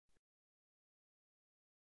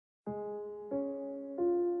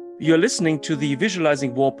You're listening to the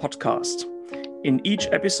Visualizing War podcast. In each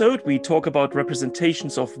episode, we talk about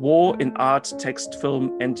representations of war in art, text,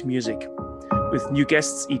 film, and music. With new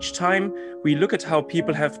guests each time, we look at how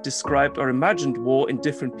people have described or imagined war in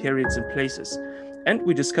different periods and places. And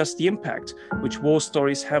we discuss the impact which war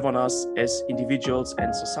stories have on us as individuals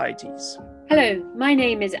and societies. Hello, my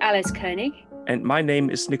name is Alice Koenig. And my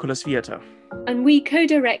name is Nicholas Vieter. And we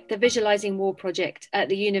co-direct the Visualizing War project at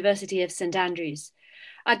the University of St Andrews.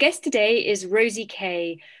 Our guest today is Rosie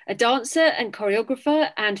Kay, a dancer and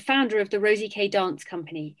choreographer and founder of the Rosie Kay Dance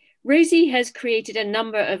Company. Rosie has created a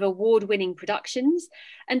number of award-winning productions,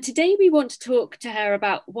 and today we want to talk to her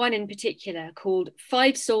about one in particular called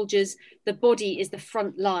Five Soldiers, The Body is the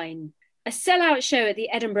Front Line. A sellout show at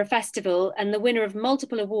the Edinburgh Festival and the winner of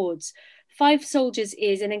multiple awards, Five Soldiers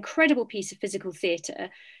is an incredible piece of physical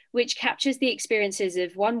theatre which captures the experiences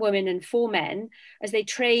of one woman and four men as they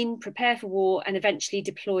train, prepare for war, and eventually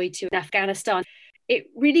deploy to Afghanistan. It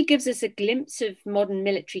really gives us a glimpse of modern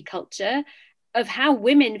military culture, of how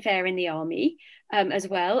women fare in the army as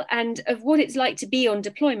well, and of what it's like to be on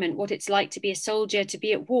deployment, what it's like to be a soldier, to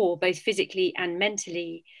be at war, both physically and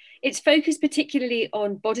mentally. It's focused particularly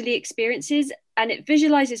on bodily experiences, and it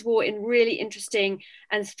visualizes war in really interesting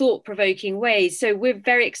and thought-provoking ways. So we're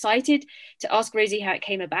very excited to ask Rosie how it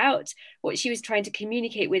came about, what she was trying to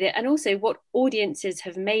communicate with it, and also what audiences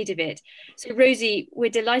have made of it. So Rosie,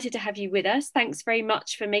 we're delighted to have you with us. Thanks very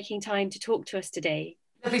much for making time to talk to us today.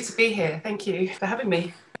 Lovely to be here. Thank you for having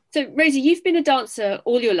me. So Rosie, you've been a dancer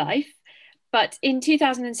all your life. But in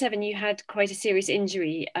 2007, you had quite a serious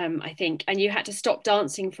injury, I think, and you had to stop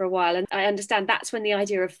dancing for a while. And I understand that's when the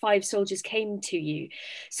idea of Five Soldiers came to you.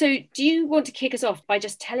 So do you want to kick us off by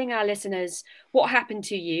just telling our listeners what happened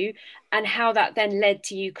to you and how that then led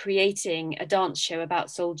to you creating a dance show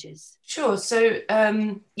about soldiers? Sure. So,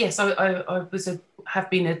 yes, I have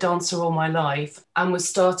been a dancer all my life and was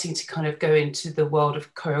starting to kind of go into the world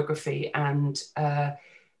of choreography, and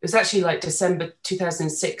it was actually like December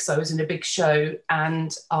 2006, I was in a big show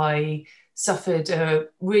and I suffered a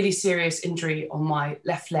really serious injury on my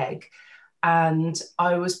left leg. And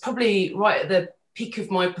I was probably right at the peak of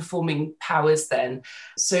my performing powers then.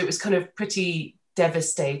 So it was kind of pretty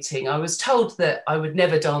devastating. I was told that I would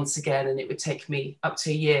never dance again and it would take me up to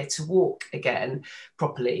a year to walk again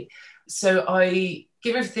properly. So I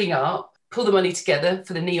give everything up, pull the money together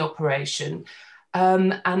for the knee operation,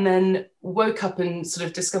 and then woke up and sort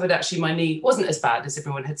of discovered actually my knee wasn't as bad as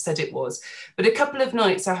everyone had said it was. But a couple of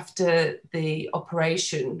nights after the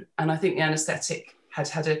operation, and I think the anaesthetic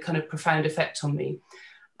had a kind of profound effect on me,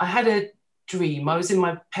 I had a dream. I was in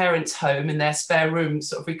my parents' home in their spare room,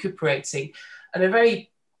 sort of recuperating, and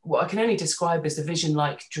what I can only describe as a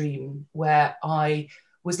vision-like dream where I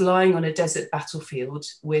was lying on a desert battlefield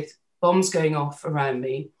with bombs going off around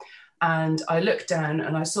me. And I looked down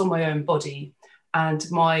and I saw my own body, and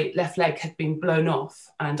my left leg had been blown off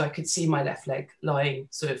and I could see my left leg lying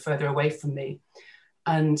sort of further away from me.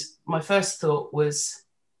 And my first thought was,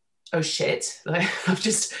 oh shit, I've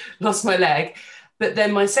just lost my leg. But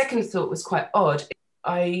then my second thought was quite odd.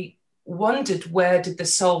 I wondered, where did the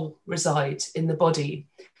soul reside in the body?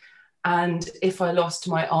 And if I lost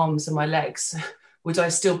my arms and my legs, would I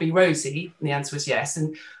still be Rosie? And the answer was yes.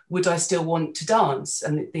 And would I still want to dance?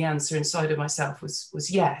 And the answer inside of myself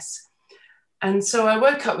was yes. And so I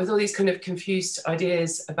woke up with all these kind of confused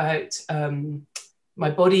ideas about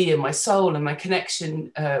my body and my soul and my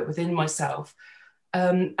connection within myself.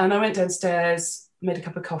 And I went downstairs, made a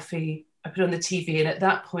cup of coffee, I put on the TV, and at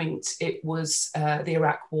that point it was the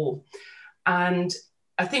Iraq War. And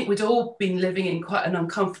I think we'd all been living in quite an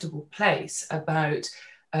uncomfortable place about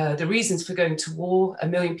the reasons for going to war.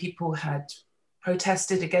 1 million people had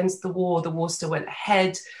protested against the war still went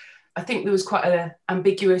ahead. I think there was quite an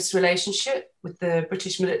ambiguous relationship with the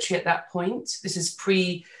British military at that point. This is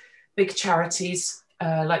pre-big charities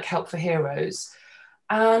like Help for Heroes.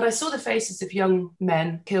 And I saw the faces of young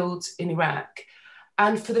men killed in Iraq.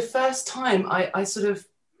 And for the first time, I sort of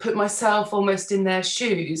put myself almost in their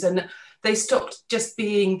shoes, and they stopped just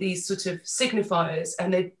being these sort of signifiers,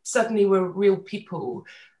 and they suddenly were real people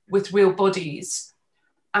with real bodies.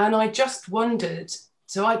 And I just wondered,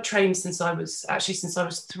 so I trained since I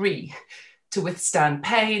was 3 to withstand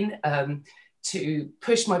pain, to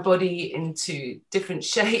push my body into different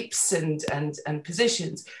shapes and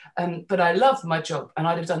positions. But I love my job and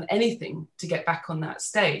I'd have done anything to get back on that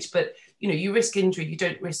stage. But, you know, you risk injury, you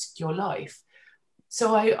don't risk your life.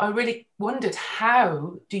 So I really wondered,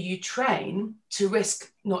 how do you train to risk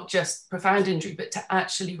not just profound injury, but to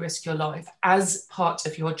actually risk your life as part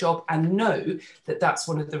of your job and know that that's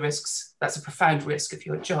one of the risks, that's a profound risk of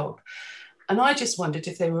your job. And I just wondered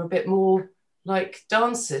if they were a bit more like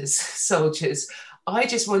dancers, soldiers. I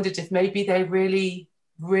just wondered if maybe they really,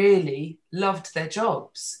 really loved their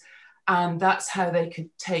jobs. And that's how they could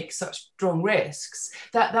take such strong risks.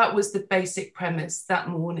 That was the basic premise that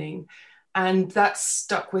morning. And that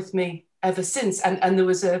stuck with me ever since. And there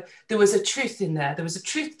was a truth in there. There was a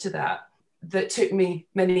truth to that took me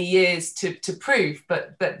many years to prove,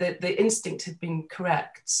 but the instinct had been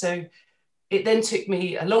correct. So it then took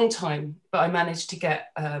me a long time, but I managed to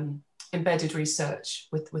get embedded research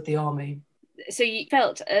with the army. So you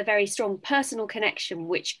felt a very strong personal connection,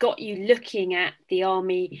 which got you looking at the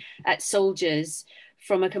army, at soldiers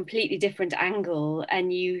from a completely different angle,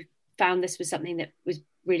 and you found this was something that was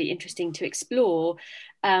really interesting to explore.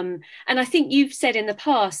 And I think you've said in the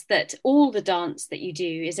past that all the dance that you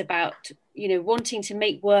do is about, wanting to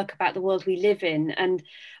make work about the world we live in. And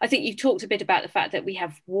I think you've talked a bit about the fact that we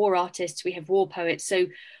have war artists, we have war poets. So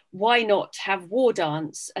why not have war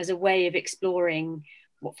dance as a way of exploring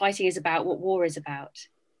what fighting is about, what war is about?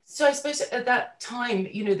 So I suppose at that time,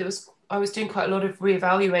 I was doing quite a lot of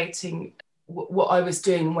reevaluating what I was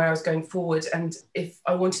doing and where I was going forward. And if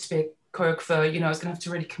I wanted to be a choreographer, I was going to have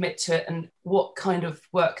to really commit to it. And what kind of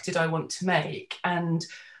work did I want to make? And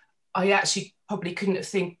I actually probably couldn't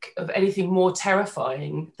think of anything more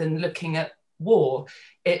terrifying than looking at war.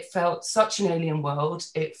 It felt such an alien world.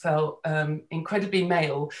 It felt incredibly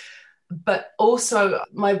male. But also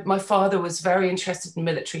my father was very interested in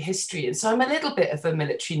military history. And so I'm a little bit of a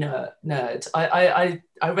military nerd.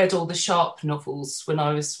 I read all the Sharp novels when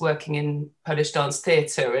I was working in Polish dance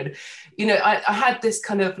theatre. And, I had this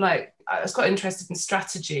kind of I was quite interested in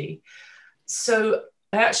strategy. So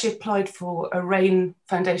I actually applied for a RAIN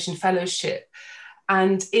Foundation Fellowship.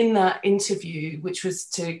 And in that interview, which was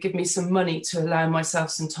to give me some money to allow myself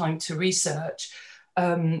some time to research,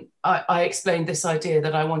 I explained this idea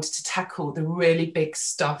that I wanted to tackle the really big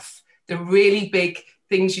stuff, the really big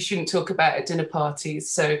things you shouldn't talk about at dinner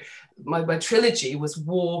parties. So my trilogy was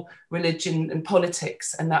war, religion, and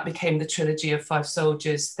politics, and that became the trilogy of Five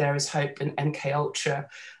Soldiers, There Is Hope, and MK Ultra,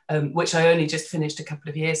 which I only just finished a couple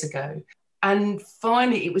of years ago. And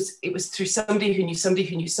finally, it was through somebody who knew somebody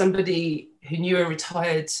who knew somebody who knew a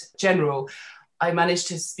retired general. I managed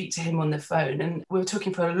to speak to him on the phone, and we were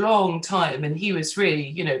talking for a long time, and he was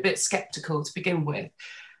really, a bit skeptical to begin with.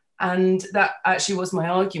 And that actually was my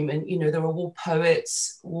argument. There are war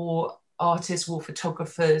poets, war artists, war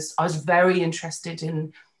photographers. I was very interested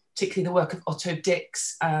in particularly the work of Otto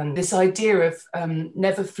Dix and this idea of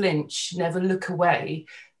never flinch, never look away,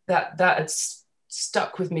 that had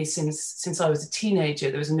stuck with me since I was a teenager.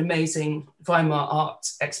 There was an amazing Weimar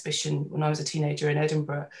art exhibition when I was a teenager in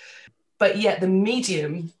Edinburgh. But yet the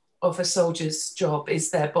medium of a soldier's job is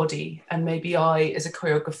their body. And maybe I, as a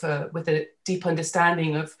choreographer with a deep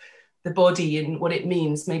understanding of the body and what it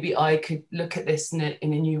means, maybe I could look at this in a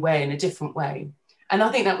new way, in a different way. And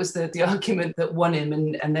I think that was the argument that won him.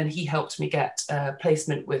 And then he helped me get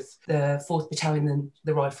placement with the 4th Battalion and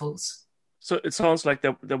the Rifles. So it sounds like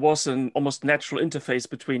there was an almost natural interface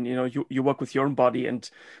between, you work with your own body and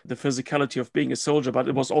the physicality of being a soldier, but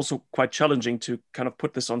it was also quite challenging to kind of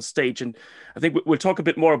put this on stage. And I think we'll talk a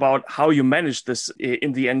bit more about how you managed this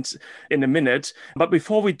in the end in a minute. But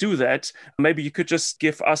before we do that, maybe you could just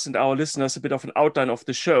give us and our listeners a bit of an outline of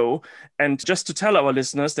the show. And just to tell our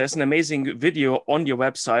listeners, there's an amazing video on your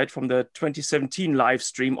website from the 2017 live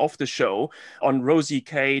stream of the show on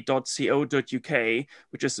rosiek.co.uk,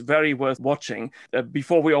 which is very worth watching.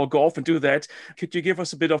 Before we all go off and do that, could you give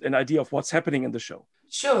us a bit of an idea of what's happening in the show?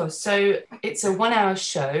 Sure. So it's a 1-hour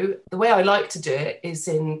show. The way I like to do it is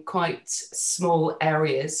in quite small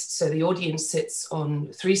areas. So the audience sits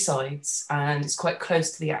on 3 sides and it's quite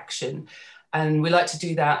close to the action. And we like to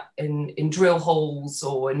do that in drill halls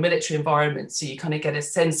or in military environments. So you kind of get a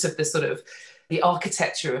sense of the sort of the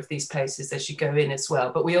architecture of these places as you go in as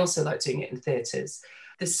well. But we also like doing it in theatres.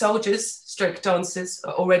 The soldiers, stroke dancers,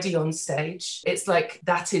 are already on stage. It's like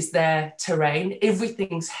that is their terrain.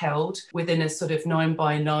 Everything's held within a sort of 9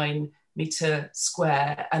 by 9 meter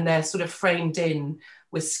square, and they're sort of framed in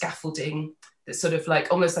with scaffolding that sort of like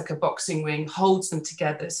almost like a boxing ring holds them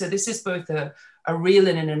together. So this is both a real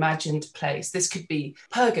and an imagined place. This could be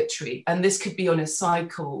purgatory, and this could be on a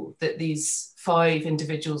cycle that these 5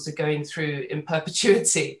 individuals are going through in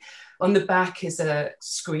perpetuity. On the back is a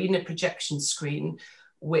screen, a projection screen,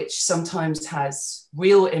 which sometimes has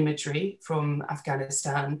real imagery from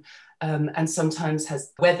Afghanistan and sometimes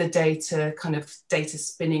has weather data, kind of data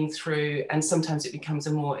spinning through, and sometimes it becomes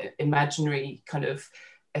a more imaginary kind of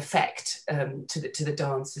effect to the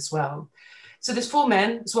dance as well. So there's 4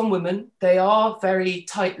 men, there's 1 woman. They are very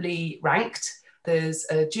tightly ranked. There's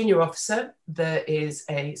a junior officer, there is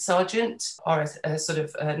a sergeant or a sort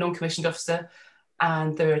of a non-commissioned officer,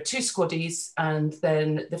 and there are 2 squaddies, and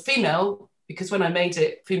then the female, because when I made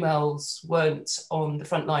it, females weren't on the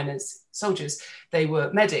front line as soldiers, they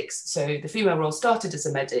were medics. So the female role started as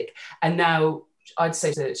a medic, and now I'd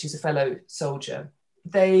say that she's a fellow soldier.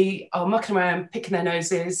 They are mucking around, picking their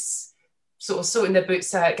noses, sort of sorting their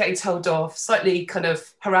boots out, getting told off, slightly kind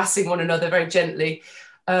of harassing one another very gently.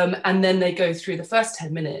 And then they go through the first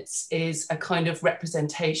 10 minutes is a kind of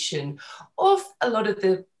representation of a lot of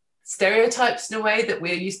the stereotypes in a way that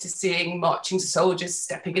we're used to seeing: marching soldiers,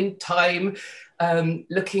 stepping in time,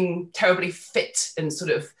 looking terribly fit and sort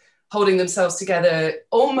of holding themselves together,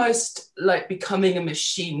 almost like becoming a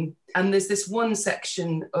machine. And there's this one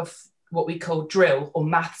section of what we call drill or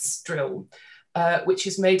maths drill, which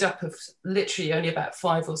is made up of literally only about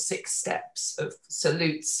 5 or 6 steps of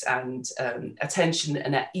salutes and attention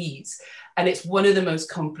and at ease. And it's one of the most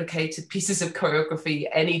complicated pieces of choreography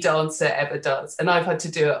any dancer ever does. And I've had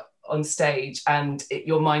to do it on stage, and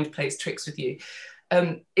your mind plays tricks with you.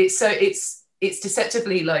 It's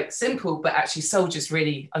deceptively like simple, but actually soldiers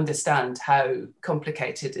really understand how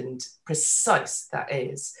complicated and precise that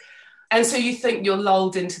is. And so you think you're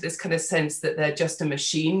lulled into this kind of sense that they're just a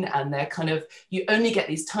machine, and they're kind of, you only get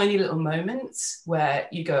these tiny little moments where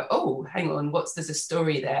you go, oh, hang on, there's a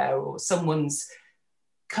story there, or someone's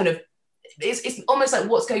kind of, it's almost like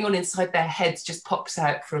what's going on inside their heads just pops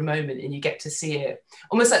out for a moment and you get to see it.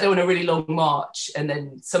 Almost like they're on a really long march and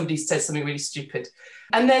then somebody says something really stupid.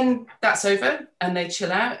 And then that's over and they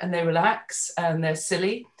chill out and they relax and they're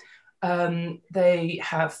silly. They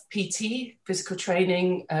have PT, physical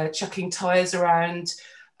training, chucking tyres around,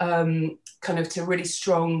 kind of to really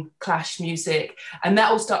strong clash music. And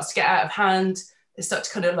that all starts to get out of hand. They start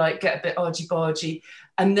to kind of like get a bit argy-bargy.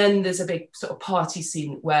 And then there's a big sort of party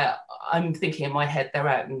scene where I'm thinking in my head, they're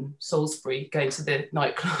out in Salisbury going to the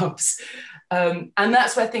nightclubs. And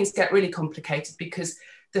that's where things get really complicated, because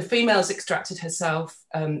the female's extracted herself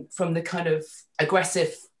from the kind of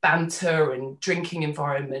aggressive banter and drinking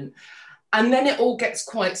environment. And then it all gets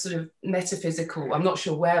quite sort of metaphysical. I'm not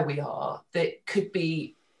sure where we are. That could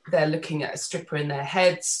be they're looking at a stripper in their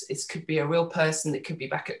heads. It could be a real person. It could be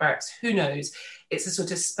back at barracks. Who knows? It's a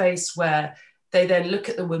sort of space where they then look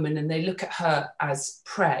at the woman and they look at her as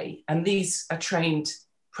prey. And these are trained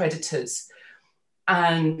predators.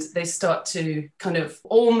 And they start to kind of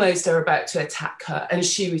almost are about to attack her, and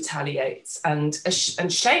she retaliates and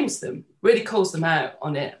shames them, really calls them out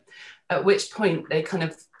on it. At which point they kind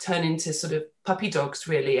of turn into sort of puppy dogs,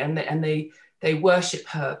 really, and they worship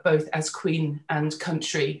her both as queen and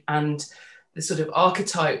country, and the sort of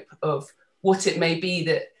archetype of what it may be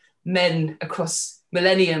that men across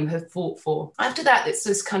millennium have fought for. After that, it's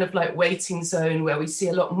this kind of like waiting zone where we see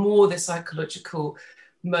a lot more the psychological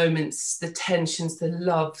moments, the tensions, the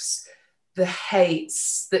loves, the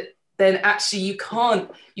hates, that then actually you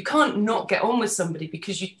can't not get on with somebody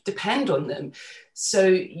because you depend on them. So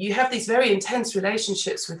you have these very intense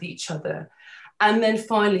relationships with each other. And then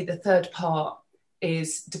finally, the third part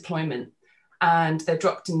is deployment. And they're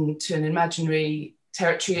dropped into an imaginary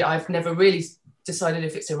territory. I've never really decided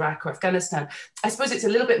if it's Iraq or Afghanistan. I suppose it's a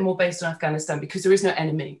little bit more based on Afghanistan because there is no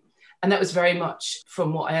enemy. And that was very much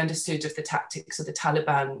from what I understood of the tactics of the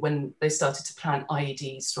Taliban when they started to plant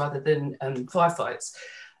IEDs rather than firefights.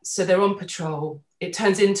 So they're on patrol. It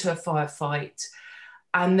turns into a firefight.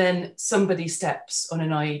 And then somebody steps on an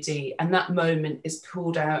IED and that moment is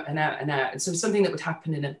pulled out and out and out. And so something that would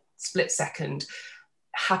happen in a split second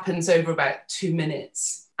happens over about 2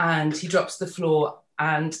 minutes, and he drops to the floor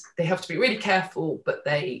and they have to be really careful, but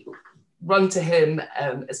they run to him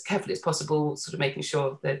as carefully as possible, sort of making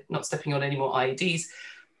sure they're not stepping on any more IEDs.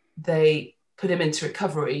 They put him into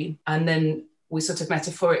recovery, and then we sort of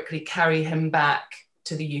metaphorically carry him back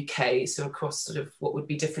to the UK, so across sort of what would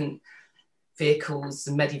be different vehicles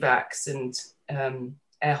and medivacs and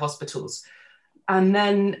air hospitals. And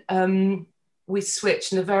then we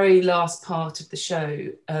switch, and the very last part of the show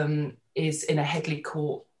is in a Headley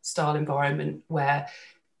Court style environment where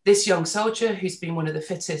this young soldier, who's been one of the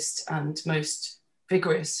fittest and most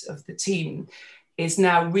vigorous of the team, is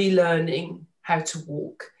now relearning how to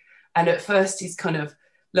walk. And at first he's kind of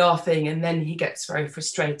laughing, and then he gets very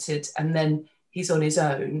frustrated, and then he's on his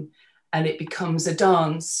own, and it becomes a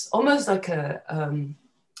dance, almost like a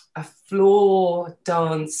floor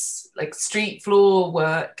dance, like street floor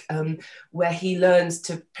work, where he learns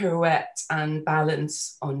to pirouette and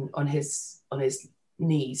balance on his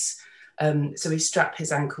knees. So we strap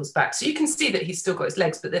his ankles back. So you can see that he's still got his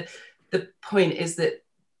legs, but the point is that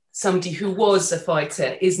somebody who was a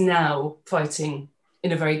fighter is now fighting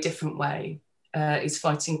in a very different way. is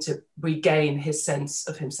fighting to regain his sense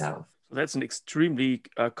of himself. That's an extremely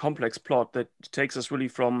complex plot that takes us really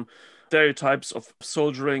from stereotypes of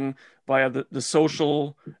soldiering via the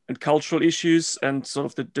social and cultural issues and sort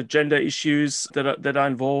of the gender issues that are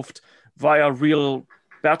involved via real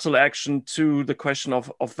battle action to the question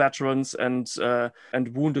of veterans and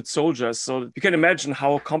wounded soldiers. So you can imagine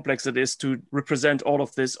how complex it is to represent all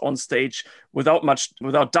of this on stage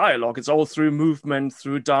without dialogue. It's all through movement,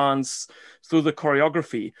 through dance, through the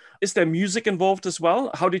choreography. Is there music involved as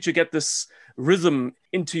well? How did you get this rhythm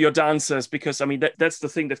into your dancers? Because I mean, that's the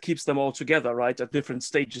thing that keeps them all together, right, at different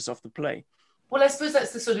stages of the play. Well, I suppose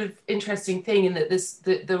that's the sort of interesting thing in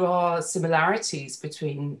that there are similarities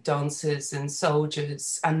between dancers and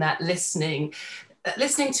soldiers, and that listening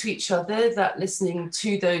to each other, that listening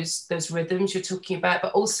to those rhythms you're talking about,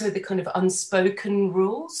 but also the kind of unspoken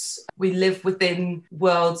rules. We live within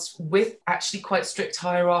worlds with actually quite strict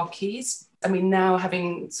hierarchies. I mean, now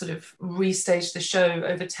having sort of restaged the show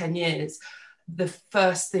over 10 years, the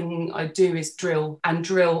first thing I do is drill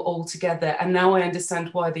all together. And now I understand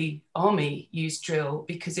why the army used drill,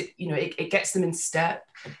 because it gets them in step.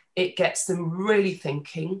 It gets them really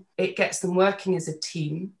thinking. It gets them working as a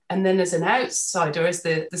team. And then as an outsider, as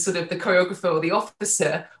the sort of the choreographer or the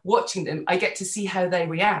officer watching them, I get to see how they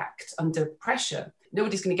react under pressure.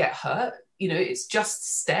 Nobody's going to get hurt. It's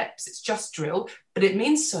just steps, it's just drill, but it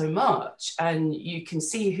means so much. And you can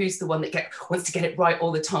see who's the one that wants to get it right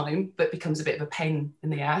all the time, but becomes a bit of a pain in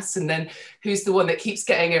the ass. And then who's the one that keeps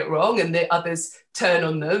getting it wrong and the others turn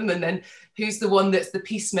on them. And then who's the one that's the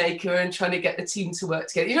peacemaker and trying to get the team to work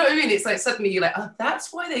together. You know what I mean? It's like suddenly you're like, oh,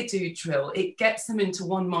 that's why they do drill. It gets them into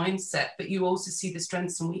one mindset, but you also see the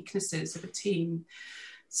strengths and weaknesses of a team.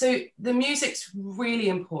 So the music's really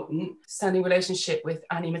important. Standing relationship with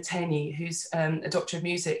Annie Mateni, who's a doctor of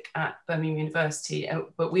music at Birmingham University,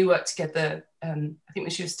 but we worked together, I think when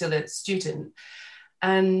she was still a student.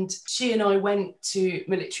 And she and I went to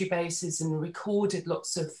military bases and recorded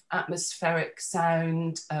lots of atmospheric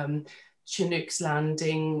sound, Chinook's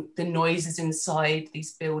Landing, the noises inside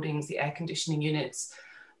these buildings, the air conditioning units.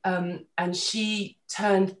 And she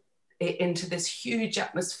turned it into this huge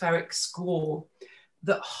atmospheric score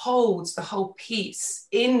that holds the whole piece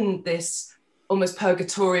in this almost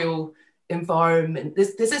purgatorial environment.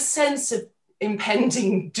 There's a sense of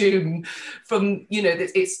impending doom from,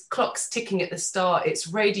 it's clocks ticking at the start, it's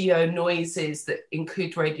radio noises that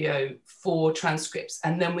include Radio 4 transcripts,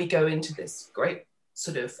 and then we go into this great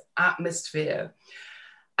sort of atmosphere.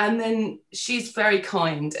 And then she's very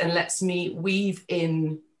kind and lets me weave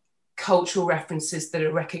in cultural references that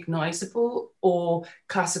are recognizable or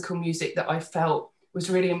classical music that I felt was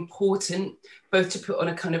really important, both to put on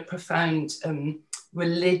a kind of profound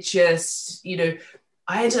religious,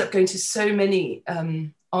 I ended up going to so many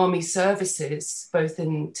army services, both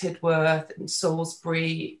in Tidworth and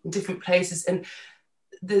Salisbury, in different places. And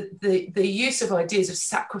the use of ideas of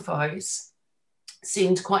sacrifice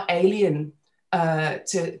seemed quite alien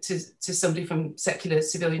to somebody from secular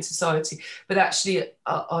civilian society. But actually,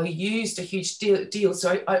 I used a huge deal.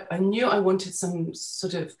 So I knew I wanted some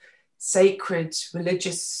sort of sacred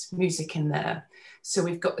religious music in there. So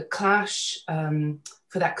we've got the Clash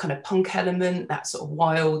for that kind of punk element, that sort of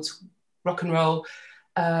wild rock and roll.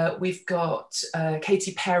 We've got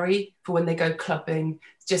Katy Perry for when they go clubbing,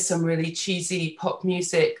 just some really cheesy pop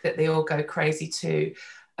music that they all go crazy to.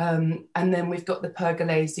 And then we've got the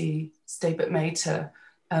Pergolesi, Stabat Mater,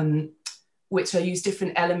 which I use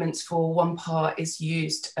different elements for. One part is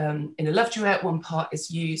used in a love duet, one part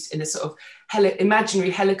is used in a sort of imaginary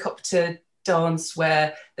helicopter dance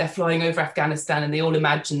where they're flying over Afghanistan and they all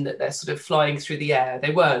imagine that they're sort of flying through the air.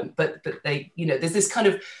 They weren't, but they, there's this kind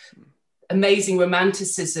of amazing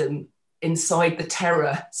romanticism inside the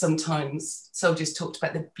terror sometimes. Soldiers talked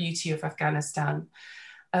about the beauty of Afghanistan.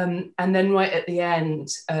 And then right at the end,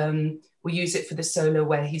 we use it for the solo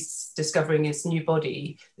where he's discovering his new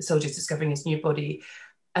body, the soldier's discovering his new body.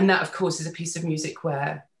 And that, of course, is a piece of music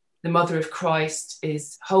where the mother of Christ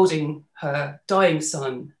is holding her dying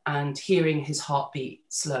son and hearing his heartbeat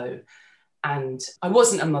slow. And I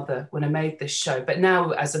wasn't a mother when I made this show, but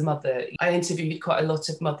now as a mother, I interviewed quite a lot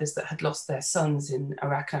of mothers that had lost their sons in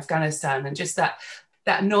Iraq and Afghanistan. And just that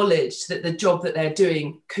knowledge that the job that they're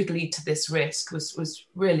doing could lead to this risk was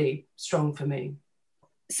really strong for me.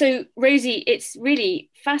 So, Rosie, it's really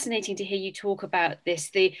fascinating to hear you talk about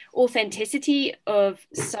this, the authenticity of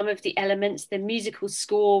some of the elements, the musical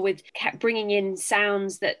score with bringing in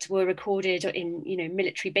sounds that were recorded in,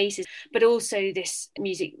 military bases, but also this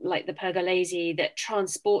music like the Pergolesi that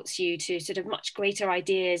transports you to sort of much greater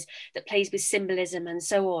ideas, that plays with symbolism and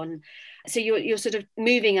so on. So you're sort of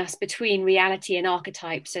moving us between reality and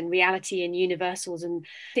archetypes and reality and universals. And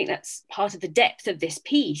I think that's part of the depth of this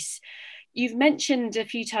piece. You've mentioned a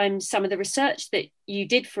few times some of the research that you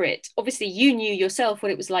did for it. Obviously, you knew yourself what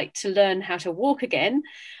it was like to learn how to walk again.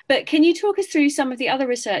 But can you talk us through some of the other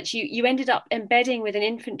research? You ended up embedding with an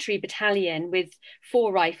infantry battalion with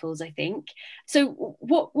 4 rifles, I think. So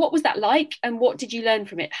what was that like? And what did you learn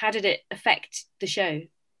from it? How did it affect the show?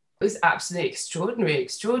 It was absolutely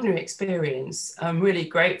extraordinary experience. I'm really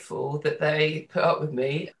grateful that they put up with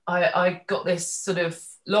me. I got this sort of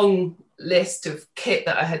long list of kit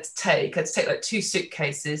that I had to take. I had to take like 2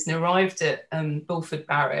 suitcases and arrived at Bulford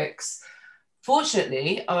Barracks.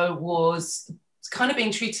 Fortunately, I was kind of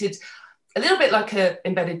being treated a little bit like an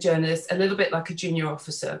embedded journalist, a little bit like a junior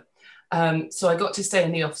officer. So I got to stay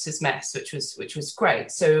in the officers' mess, which was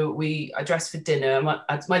great. So I dressed for dinner.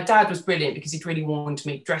 My dad was brilliant because he'd really warned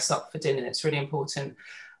me, dress up for dinner. It's really important.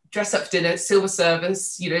 Dress up for dinner, silver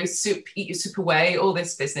service, soup, eat your soup away, all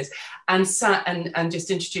this business. And sat and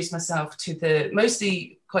just introduced myself to the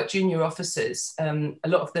mostly quite junior officers, a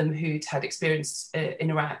lot of them who'd had experience in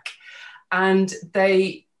Iraq. And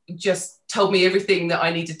they just told me everything that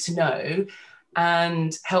I needed to know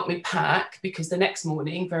and helped me pack, because the next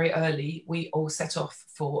morning, very early, we all set off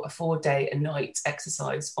for a 4-day and night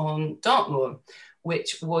exercise on Dartmoor,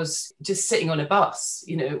 which was just sitting on a bus,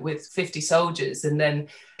 with 50 soldiers, and then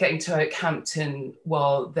getting to Oakhampton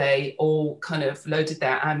while they all kind of loaded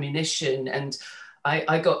their ammunition. And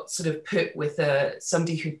I got sort of put with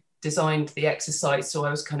somebody who designed the exercise. So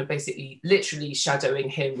I was kind of basically literally shadowing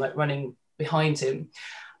him, like running behind him.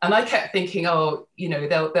 And I kept thinking,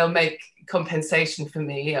 they'll make compensation for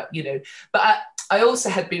me, But I also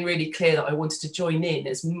had been really clear that I wanted to join in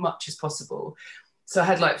as much as possible. So I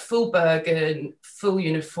had like full Bergen, full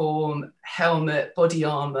uniform, helmet, body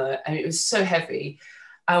armor, and it was so heavy.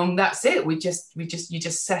 That's it. You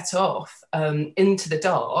just set off into the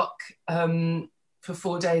dark for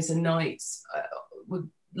 4 days and nights with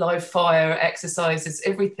live fire, exercises,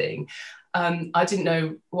 everything. I didn't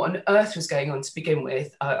know what on earth was going on to begin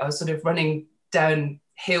with. I was sort of running down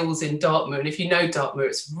hills in Dartmoor, and if you know Dartmoor,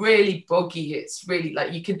 it's really boggy. It's really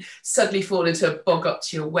like you can suddenly fall into a bog up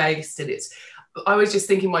to your waist, and I was just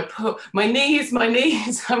thinking, my knees, my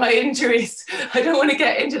injuries. I don't want to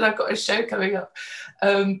get injured. I've got a show coming up.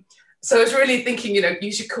 So I was really thinking,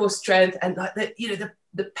 use your core strength, and like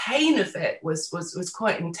the pain of it was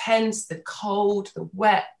quite intense. The cold, the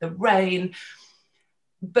wet, the rain.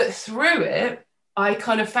 But through it, I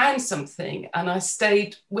kind of found something, and I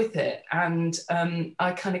stayed with it, and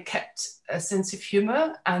I kind of kept a sense of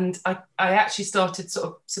humour, and I actually started sort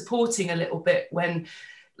of supporting a little bit when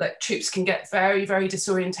like troops can get very, very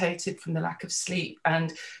disorientated from the lack of sleep,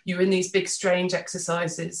 and you're in these big strange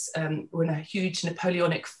exercises. We're in a huge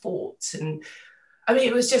Napoleonic fort, and I mean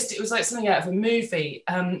it was like something out of a movie,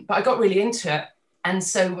 but I got really into it. And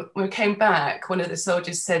so when we came back, one of the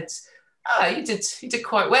soldiers said, you did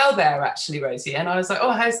quite well there, actually, Rosie. And I was like,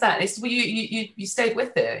 oh, how's that? And it's, well, you stayed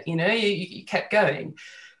with it, you kept going.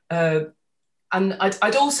 And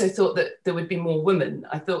I'd also thought that there would be more women.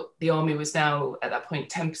 I thought the army was now, at that point,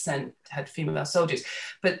 10% had female soldiers.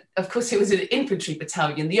 But of course, it was an infantry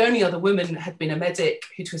battalion. The only other woman had been a medic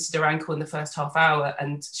who twisted her ankle in the first half hour,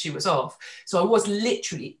 and she was off. So I was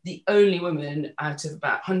literally the only woman out of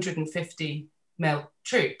about 150 male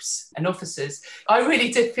troops and officers. I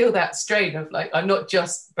really did feel that strain of like, I'm not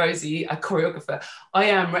just Rosie, a choreographer. I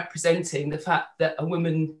am representing the fact that a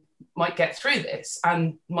woman might get through this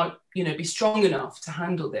and might, be strong enough to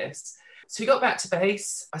handle this. So we got back to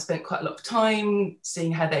base. I spent quite a lot of time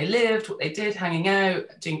seeing how they lived, what they did, hanging out,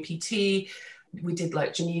 doing PT. We did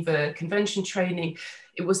like Geneva Convention training.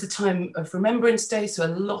 It was the time of Remembrance Day, so a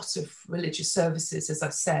lot of religious services, as I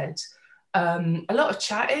said. A lot of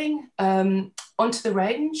chatting, onto the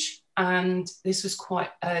range. And this was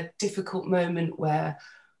quite a difficult moment where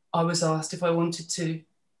I was asked if I wanted to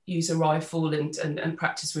use a rifle and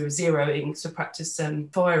practice. We were zeroing, so practice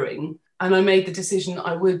firing. And I made the decision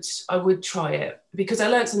I would try it, because I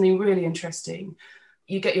learned something really interesting.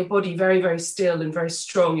 You get your body very, very still and very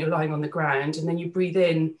strong. You're lying on the ground, and then you breathe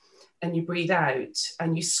in and you breathe out,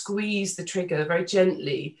 and you squeeze the trigger very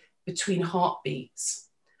gently between heartbeats.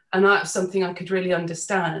 And that's something I could really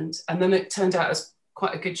understand. And then it turned out as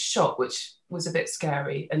quite a good shot, which was a bit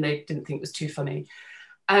scary, and they didn't think it was too funny.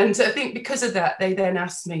 And I think because of that, they then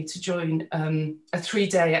asked me to join a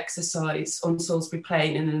 3-day exercise on Salisbury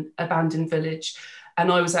Plain in an abandoned village.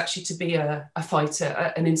 And I was actually to be a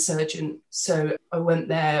fighter, an insurgent. So I went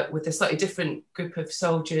there with a slightly different group of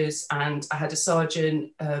soldiers, and I had a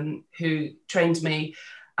sergeant who trained me.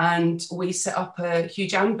 And we set up a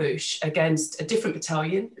huge ambush against a different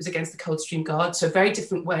battalion. It was against the Coldstream Guards, so a very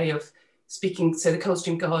different way of speaking. So the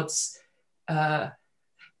Coldstream Guards,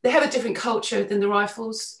 they have a different culture than the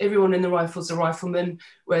Rifles. Everyone in the Rifles are riflemen,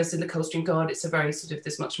 whereas in the Coldstream Guard, it's a very sort of,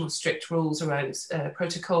 there's much more strict rules around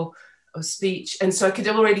protocol of speech. And so I could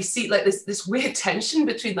already see like this weird tension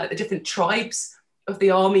between like the different tribes of the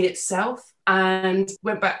army itself. And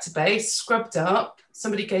went back to base, scrubbed up.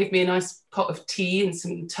 Somebody gave me a nice pot of tea and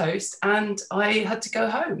some toast, and I had to go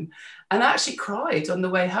home. And I actually cried on the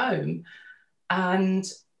way home and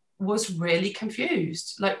was really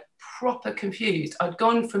confused, like proper confused. I'd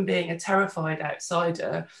gone from being a terrified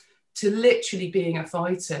outsider to literally being a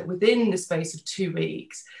fighter within the space of 2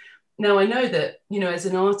 weeks. Now, I know that, you know, as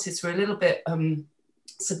an artist, we're a little bit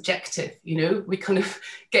subjective, you know, we kind of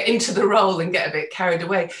get into the role and get a bit carried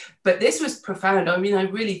away. But this was profound. I mean, I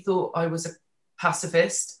really thought I was a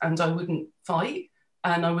pacifist and I wouldn't fight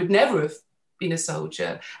and I would never have been a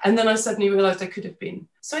soldier. And then I suddenly realized I could have been.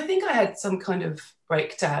 So I think I had some kind of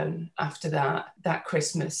breakdown after that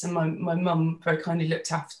Christmas. And my mum very kindly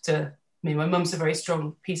looked after me. My mum's a very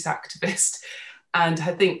strong peace activist. And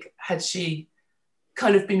I think had she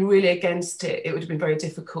kind of been really against it, it would have been very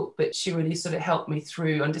difficult, but she really sort of helped me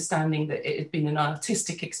through understanding that it had been an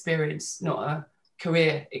artistic experience, not a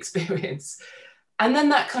career experience. And then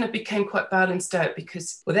that kind of became quite balanced out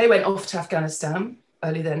because, well, they went off to Afghanistan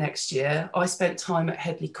early the next year. I spent time at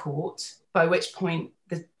Headley Court, by which point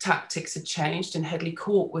the tactics had changed and Headley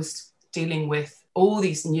Court was dealing with all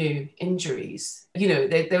these new injuries. You know,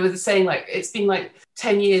 they were saying like, it's been like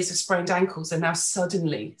 10 years of sprained ankles and now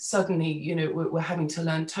suddenly, you know, we're having to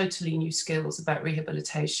learn totally new skills about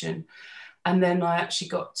rehabilitation. And then I actually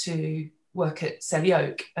got to work at Selly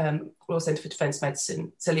Oak, Royal Centre for Defence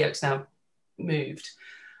Medicine. Selly Oak's now moved.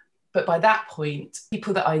 But by that point,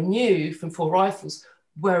 people that I knew from Four Rifles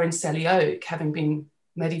were in Selly Oak, having been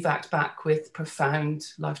medevaced back with profound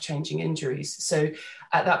life-changing injuries. So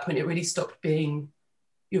at that point, it really stopped being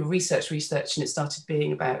your research, and it started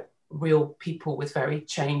being about real people with very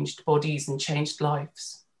changed bodies and changed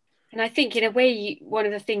lives. And I think in a way, one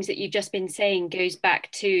of the things that you've just been saying goes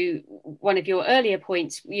back to one of your earlier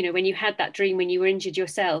points, you know, when you had that dream, when you were injured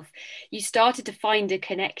yourself, you started to find a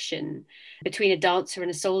connection between a dancer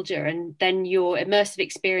and a soldier. And then your immersive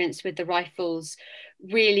experience with the Rifles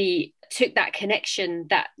really took that connection,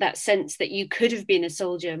 that sense that you could have been a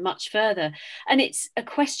soldier much further. And it's a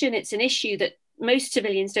question, it's an issue that most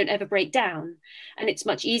civilians don't ever break down. And it's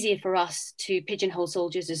much easier for us to pigeonhole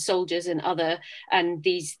soldiers as soldiers and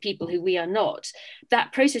these people who we are not.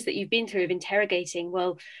 That process that you've been through of interrogating,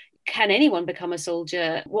 well, can anyone become a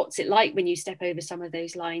soldier? What's it like when you step over some of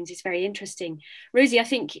those lines is very interesting. Rosie, I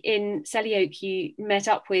think in Selly Oak, you met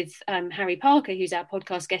up with Harry Parker, who's our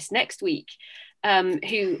podcast guest next week,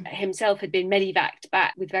 who himself had been medevaced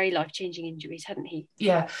back with very life-changing injuries, hadn't he?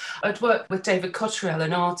 Yeah, I'd worked with David Cotterell,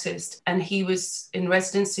 an artist, and he was in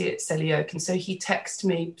residency at Selly Oak. And so he texted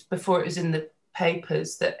me before it was in the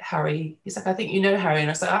papers that Harry, he's like, I think you know Harry. And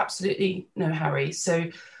I was like, I absolutely know Harry. So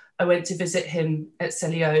I went to visit him at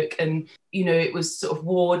Selly Oak, and, you know, it was sort of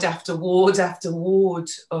ward after ward after ward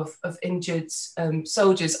of injured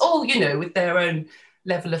soldiers, all, you know, with their own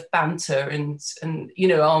level of banter and you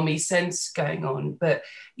know, army sense going on. But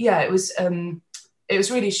yeah, it was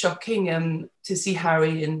really shocking to see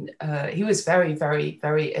Harry, and he was very, very,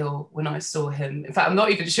 very ill when I saw him. In fact, I'm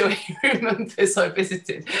not even sure he remembers I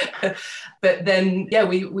visited. But then, yeah,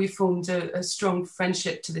 we formed a strong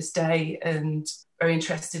friendship to this day, and very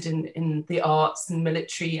interested in the arts and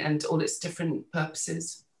military and all its different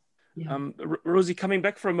purposes. Yeah. Rosie, coming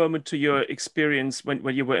back for a moment to your experience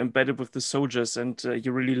when you were embedded with the soldiers and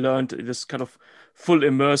you really learned this kind of full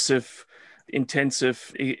immersive,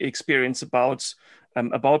 intensive experience about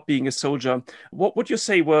being a soldier. What would you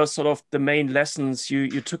say were sort of the main lessons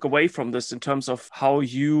you took away from this in terms of how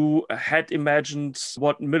you had imagined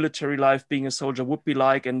what military life being a soldier would be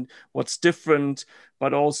like and what's different,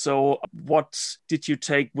 but also what did you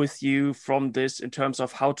take with you from this in terms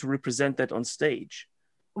of how to represent that on stage?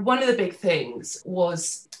 One of the big things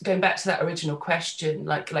was going back to that original question,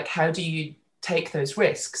 like how do you take those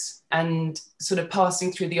risks? And sort of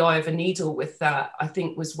passing through the eye of a needle with that, I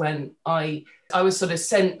think was when I was sort of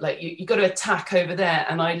sent, like, you got to attack over there.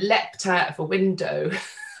 And I leapt out of a window,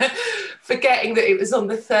 forgetting that it was on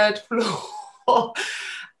the 3rd floor,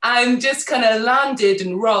 and just kind of landed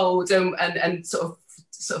and rolled and sort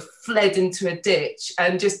of fled into a ditch.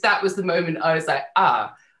 And just that was the moment I was like,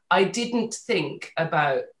 I didn't think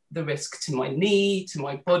about the risk to my knee, to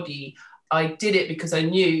my body. I did it because I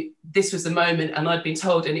knew this was the moment and I'd been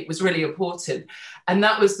told and it was really important. And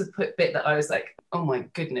that was the bit that I was like, oh my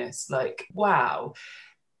goodness, like, wow.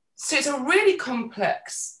 So it's a really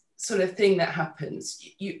complex sort of thing that happens.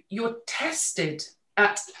 You're tested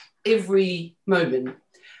at every moment,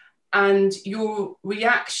 and your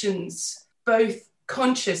reactions, both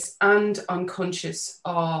conscious and unconscious,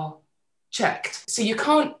 are checked. So you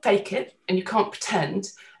can't fake it and you can't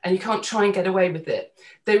pretend and you can't try and get away with it.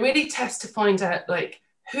 They really test to find out like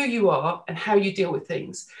who you are and how you deal with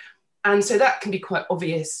things. And so that can be quite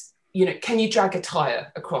obvious. You know, can you drag a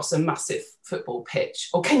tire across a massive football pitch?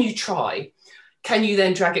 Or can you try? Can you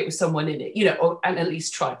then drag it with someone in it? You know, and at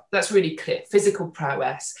least try. That's really clear. Physical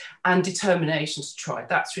prowess and determination to try.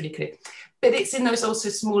 That's really clear. But it's in those also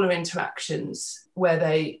smaller interactions where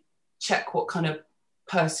they check what kind of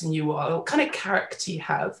person you are, what kind of character you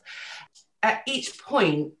have. At each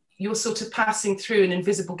point, you're sort of passing through an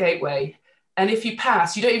invisible gateway. And if you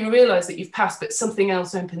pass, you don't even realize that you've passed, but something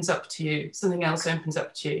else opens up to you. Something else opens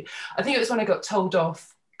up to you. I think it was when I got told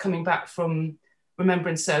off coming back from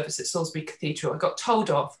Remembrance service at Salisbury Cathedral. I got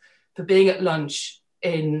told off for being at lunch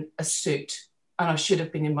in a suit, and I should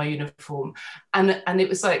have been in my uniform. And it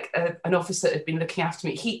was like an officer that had been looking after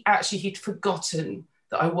me. He'd forgotten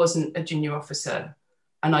that I wasn't a junior officer,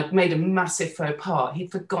 and I'd made a massive faux pas.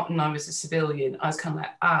 He'd forgotten I was a civilian. I was kind of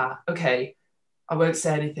like, okay, I won't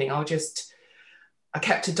say anything. I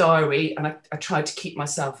kept a diary, and I tried to keep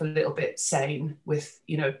myself a little bit sane with,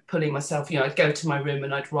 you know, pulling myself, you know, I'd go to my room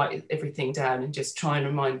and I'd write everything down and just try and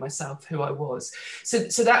remind myself who I was.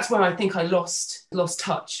 So that's where I think I lost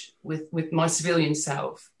touch with my civilian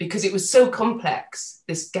self, because it was so complex,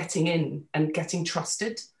 this getting in and getting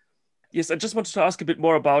trusted. Yes, I just wanted to ask a bit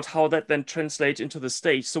more about how that then translates into the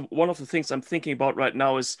stage. So one of the things I'm thinking about right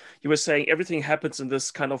now is you were saying everything happens in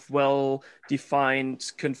this kind of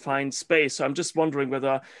well-defined, confined space. So I'm just wondering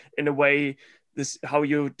whether, in a way, how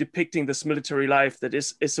you're depicting this military life that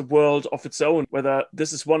is a world of its own, whether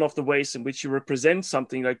this is one of the ways in which you represent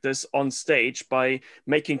something like this on stage by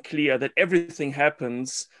making clear that everything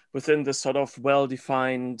happens within this sort of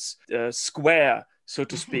well-defined square, so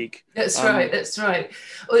to speak. That's right.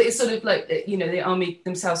 Well, it's sort of like, you know, the army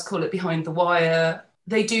themselves call it behind the wire.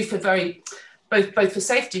 They do for both for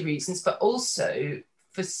safety reasons, but also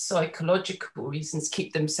for psychological reasons,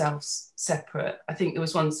 keep themselves separate. I think there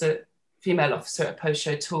was once a female officer at a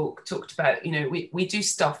post-show talked about, you know, we do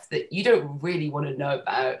stuff that you don't really want to know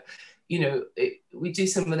about. You know, we do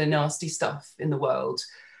some of the nasty stuff in the world.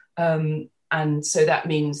 And so that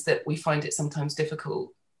means that we find it sometimes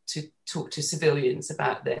difficult to talk to civilians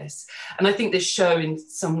about this. And I think this show in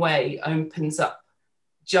some way opens up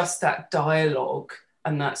just that dialogue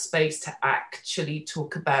and that space to actually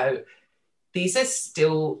talk about these are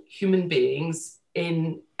still human beings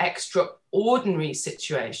in extraordinary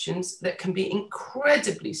situations that can be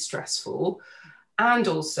incredibly stressful and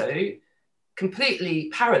also completely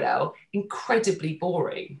parallel, incredibly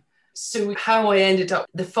boring. So how I ended up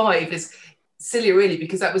the 5 is silly really,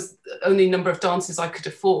 because that was the only number of dances I could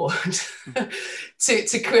afford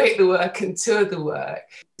to create the work and tour the work.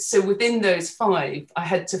 So within those 5, I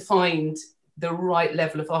had to find the right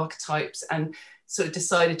level of archetypes and sort of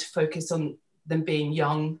decided to focus on them being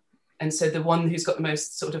young. And so the one who's got the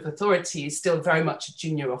most sort of authority is still very much a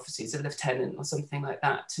junior officer, he's a lieutenant or something like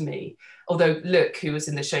that to me. Although Luke, who was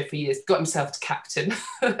in the show for years, got himself to captain.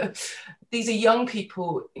 These are young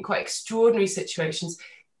people in quite extraordinary situations,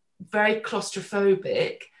 very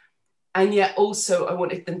claustrophobic, and yet also I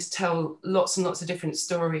wanted them to tell lots and lots of different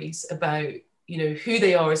stories about, you know, who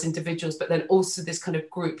they are as individuals, but then also this kind of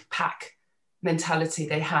group pack mentality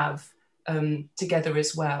they have together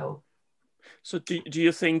as well. So do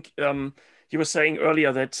you think, you were saying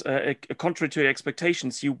earlier that contrary to your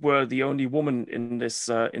expectations, you were the only woman in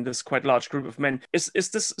this quite large group of men. Is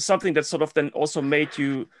this something that sort of then also made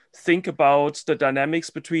you think about the dynamics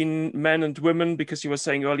between men and women? Because you were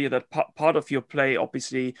saying earlier that part of your play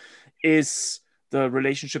obviously is the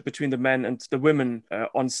relationship between the men and the women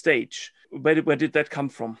on stage. Where did that come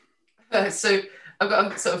from? So I've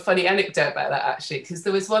got a sort of funny anecdote about that actually, because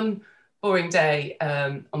there was one boring day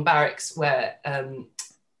on barracks where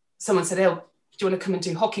someone said, "Oh, do you want to come and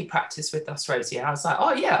do hockey practice with us, Rosie?" And I was like,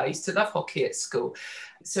 "Oh yeah, I used to love hockey at school."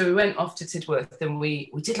 So we went off to Tidworth and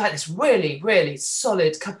we did like this really, really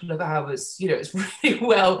solid couple of hours. You know, it was really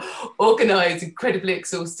well organised, incredibly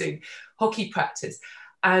exhausting hockey practice.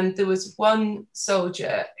 And there was one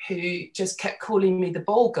soldier who just kept calling me the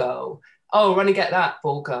ball girl. "Oh, run and get that,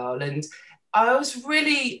 ball girl." And I was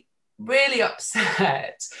really really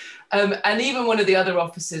upset. And even one of the other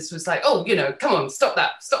officers was like, oh, come on, stop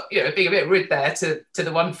that. Stop, being a bit rude there to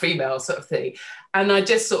the one female sort of thing. And I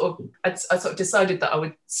just I sort of decided that I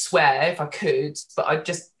would swear if I could, but I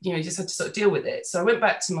just had to sort of deal with it. So I went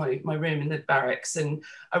back to my room in the barracks and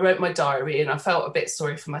I wrote my diary and I felt a bit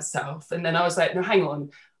sorry for myself. And then I was like, no, hang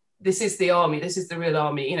on. This is the army. This is the real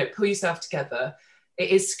army. Pull yourself together. It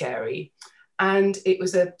is scary. And it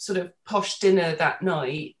was a sort of posh dinner that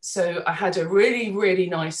night. So I had a really, really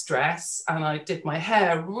nice dress and I did my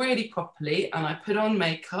hair really properly and I put on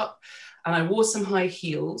makeup and I wore some high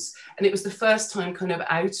heels. And it was the first time kind of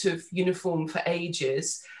out of uniform for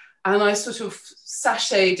ages. And I sort of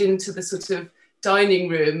sashayed into the sort of dining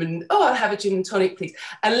room and, oh, I'll have a gin and tonic, please.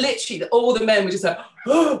 And literally all the men were just like,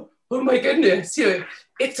 oh my goodness,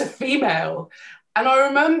 it's a female. And I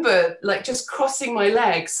remember like just crossing my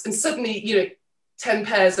legs and suddenly, 10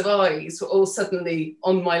 pairs of eyes were all suddenly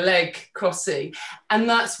on my leg crossing. And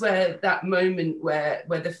that's where that moment where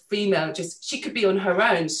the female she could be on her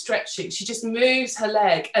own stretching. She just moves her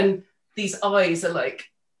leg and these eyes are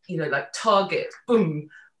like, like target, boom,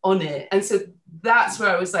 on it. And so that's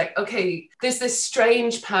where I was like, okay, there's this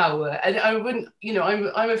strange power. And I wouldn't,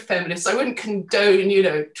 I'm a feminist, so I wouldn't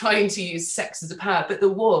condone, trying to use sex as a power, but there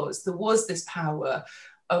was this power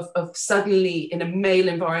of suddenly in a male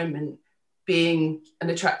environment being an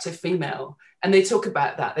attractive female. And they talk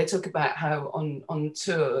about that. They talk about how on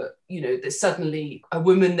tour, that suddenly a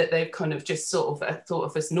woman that they've kind of just sort of thought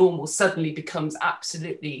of as normal suddenly becomes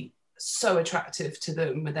absolutely so attractive to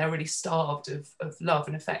them when they're really starved of love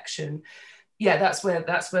and affection. Yeah, that's where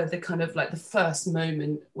the kind of like the first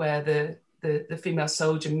moment where the female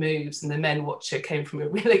soldier moves and the men watcher came from a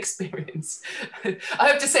real experience. I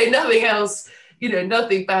have to say nothing else,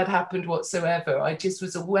 nothing bad happened whatsoever. I just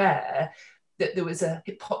was aware that there was a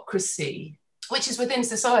hypocrisy, which is within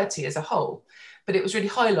society as a whole, but it was really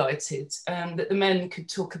highlighted that the men could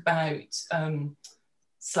talk about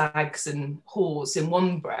slags and whores in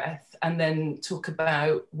one breath and then talk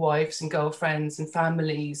about wives and girlfriends and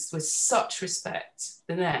families with such respect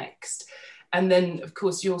the next. And then, of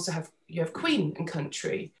course, you have Queen and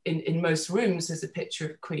country. In most rooms, there's a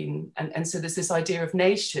picture of Queen. And so there's this idea of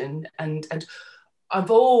nation. And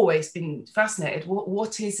I've always been fascinated.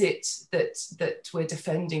 What is it that we're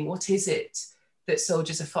defending? What is it that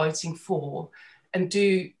soldiers are fighting for? And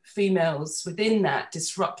do females within that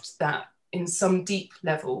disrupt that in some deep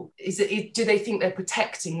level? Do they think they're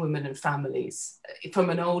protecting women and families from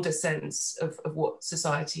an older sense of what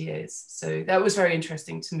society is? So that was very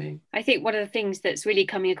interesting to me. I think one of the things that's really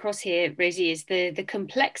coming across here, Rosie, is the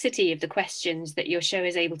complexity of the questions that your show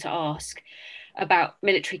is able to ask about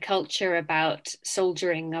military culture, about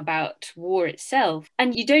soldiering, about war itself.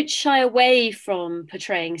 And you don't shy away from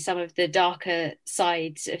portraying some of the darker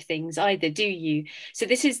sides of things either, do you? So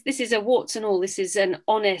this is a warts and all, this is an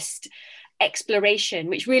honest exploration,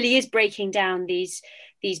 which really is breaking down these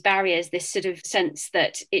barriers, this sort of sense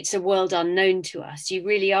that it's a world unknown to us. You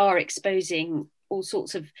really are exposing all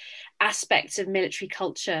sorts of aspects of military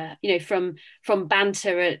culture, from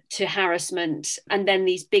banter to harassment, and then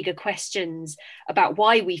these bigger questions about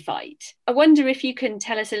why we fight. I wonder if you can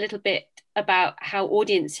tell us a little bit about how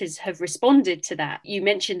audiences have responded to that. You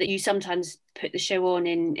mentioned that you sometimes put the show on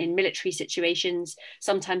in military situations,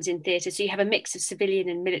 sometimes in theatre, so you have a mix of civilian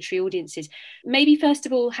and military audiences. Maybe first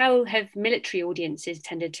of all, how have military audiences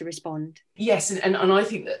tended to respond? Yes, and I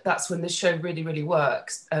think that's when the show really, really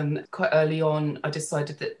works. Quite early on, I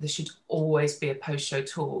decided that there should always be a post-show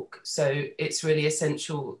talk. So it's really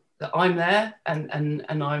essential that I'm there and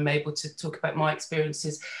I'm able to talk about my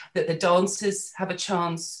experiences, that the dancers have a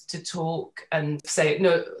chance to talk and say,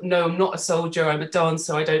 no, I'm not a soldier, I'm a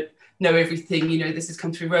dancer, I don't know everything, this has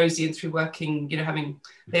come through Rosie and through working,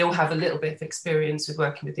 they all have a little bit of experience with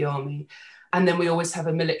working with the army. And then we always have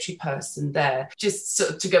a military person there. Just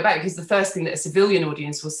sort of to go back, because the first thing that a civilian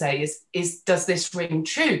audience will say is does this ring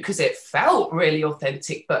true? Because it felt really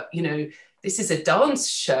authentic, but, this is a dance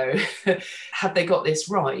show. Have they got this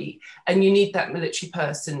right? And you need that military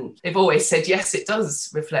person. They've always said, yes, it does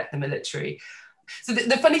reflect the military. So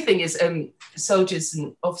the funny thing is soldiers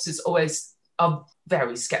and officers always are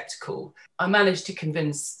very sceptical. I managed to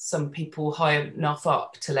convince some people high enough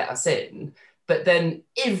up to let us in. But then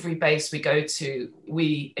every base we go to,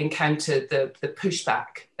 we encounter the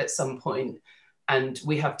pushback at some point. And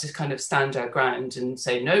we have to kind of stand our ground and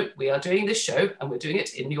say, no, we are doing this show and we're doing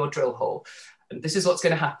it in your drill hall. And this is what's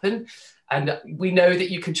going to happen. And we know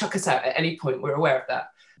that you can chuck us out at any point. We're aware of that.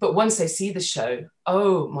 But once they see the show,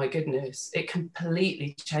 oh my goodness, it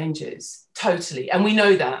completely changes, totally. And we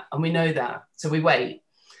know that, So we wait.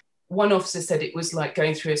 one officer said it was like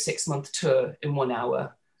going through a 6-month tour in 1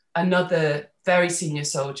 hour. Another very senior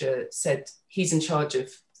soldier said he's in charge of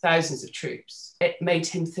thousands of troops. It made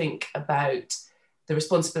him think about the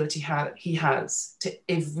responsibility he has to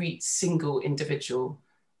every single individual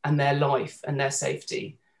and their life and their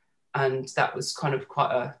safety. And that was kind of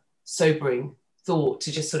quite a sobering thought,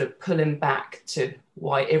 to just sort of pull him back to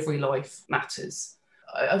why every life matters.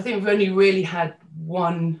 I think we've only really had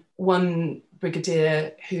one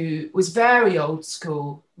brigadier who was very old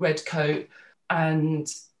school, red coat, and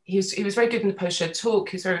he was very good in the post-show talk.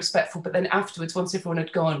 He was very respectful, but then afterwards, once everyone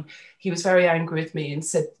had gone, he was very angry with me and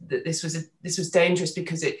said that this was dangerous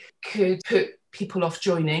because it could put people off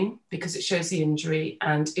joining, because it shows the injury,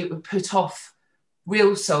 and it would put off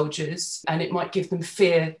real soldiers, and it might give them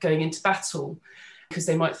fear going into battle because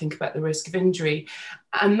they might think about the risk of injury.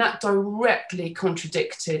 And that directly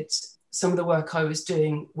contradicted some of the work I was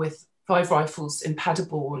doing with 5 Rifles in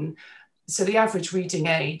Paderborn. So the average reading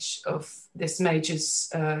age of this major's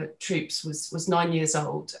troops was 9 years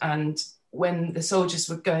old. And when the soldiers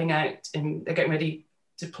were going out and they're getting ready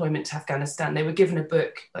deployment to Afghanistan, they were given a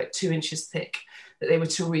book like 2 inches thick that they were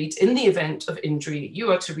to read. In the event of injury,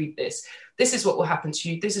 you are to read this. This is what will happen to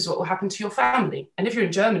you. This is what will happen to your family. And if you're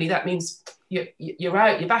in Germany, that means you're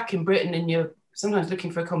out, you're back in Britain, and you're sometimes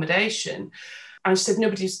looking for accommodation. And she said,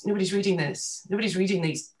 nobody's reading this. Nobody's reading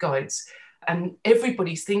these guides. And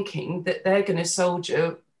everybody's thinking that they're going to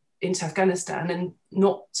soldier into Afghanistan and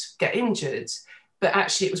not get injured. But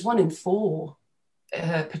actually, it was 1 in 4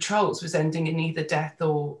 patrols was ending in either death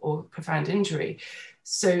or profound injury.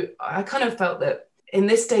 So I kind of felt that in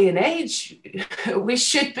this day and age, we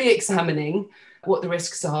should be examining what the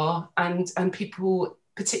risks are, and people,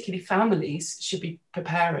 particularly families, should be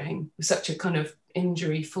preparing for such a kind of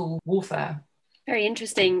injury-full warfare. Very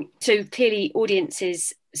interesting. So clearly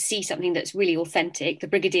audiences see something that's really authentic. The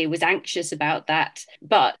brigadier was anxious about that,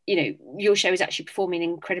 but your show is actually performing an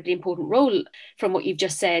incredibly important role, from what you've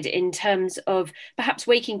just said, in terms of perhaps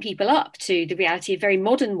waking people up to the reality of very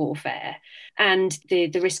modern warfare and the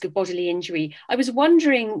risk of bodily injury. I was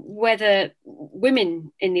wondering whether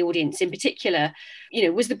women in the audience in particular,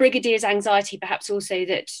 was the brigadier's anxiety perhaps also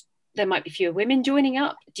that there might be fewer women joining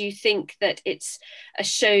up? Do you think that it's a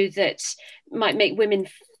show that might make women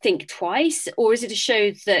think twice, or is it a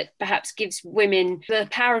show that perhaps gives women the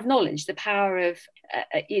power of knowledge, the power of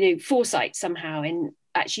foresight somehow, in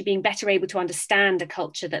actually being better able to understand the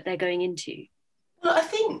culture that they're going into? Well, I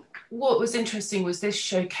think what was interesting was this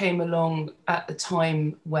show came along at the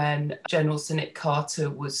time when General Sir Nick Carter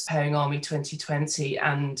was preparing Army 2020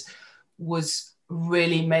 and was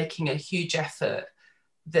really making a huge effort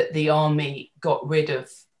that the army got rid of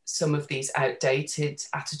some of these outdated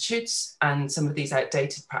attitudes and some of these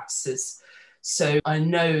outdated practices. So I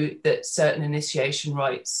know that certain initiation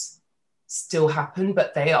rites still happen,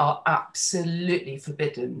 but they are absolutely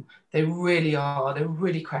forbidden. They really are. They're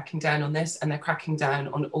really cracking down on this, and they're cracking down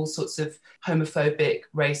on all sorts of homophobic,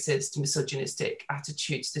 racist, misogynistic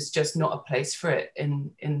attitudes. There's just not a place for it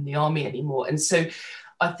in the army anymore. And so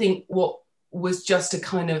I think what was just a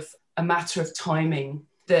kind of a matter of timing,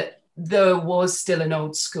 that there was still an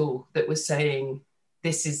old school that was saying,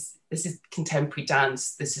 this is contemporary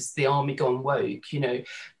dance, this is the army gone woke,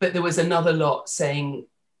 but there was another lot saying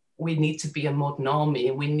we need to be a modern army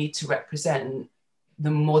and we need to represent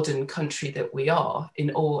the modern country that we are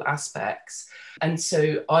in all aspects. And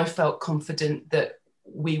so I felt confident that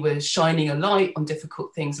we were shining a light on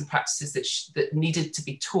difficult things and practices that needed to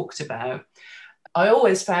be talked about. I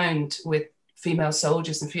always found with female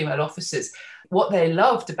soldiers and female officers, what they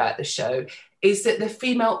loved about the show is that the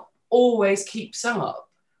female always keeps up.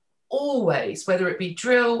 Always, whether it be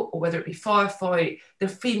drill or whether it be firefight, the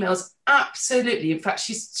females absolutely, in fact,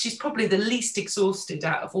 she's probably the least exhausted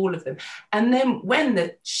out of all of them. And then when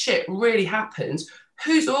the shit really happens,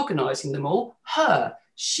 who's organising them all? Her.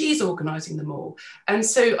 She's organising them all. And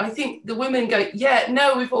so I think the women go, yeah,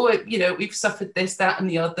 no, we've always, we've suffered this, that and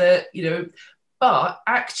the other, but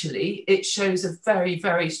actually it shows a very,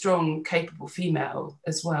 very strong, capable female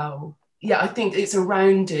as well. Yeah, I think it's a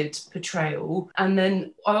rounded portrayal. And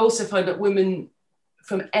then I also find that women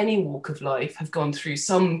from any walk of life have gone through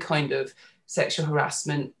some kind of sexual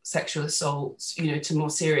harassment, sexual assaults, to more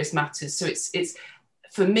serious matters. So it's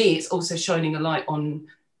for me, it's also shining a light on,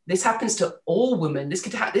 this happens to all women.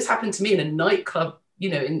 This happened to me in a nightclub,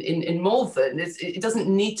 in Malvern. It doesn't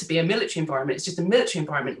need to be a military environment. It's just a military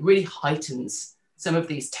environment really heightens some of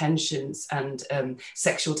these tensions and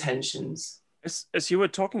sexual tensions. As you were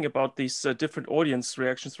talking about these different audience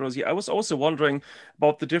reactions, Rosie, I was also wondering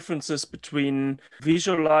about the differences between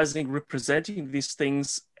visualizing, representing these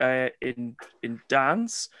things in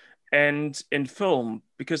dance and in film?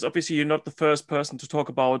 Because obviously you're not the first person to talk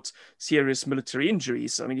about serious military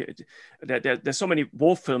injuries. I mean, there's so many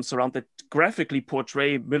war films around that graphically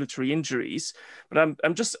portray military injuries. But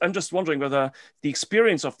I'm just wondering whether the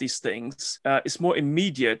experience of these things is more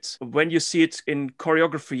immediate when you see it in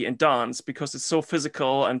choreography and dance, because it's so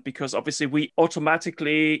physical, and because obviously we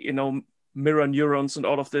automatically, mirror neurons and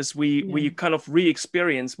all of this, we kind of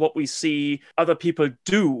re-experience what we see other people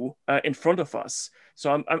do in front of us.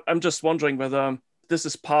 So I'm just wondering whether this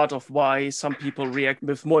is part of why some people react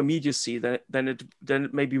with more immediacy than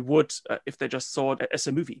it maybe would if they just saw it as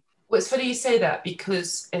a movie. Well, it's funny you say that,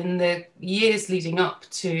 because in the years leading up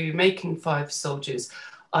to making Five Soldiers,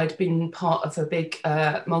 I'd been part of a big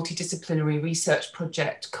multidisciplinary research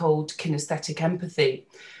project called Kinesthetic Empathy.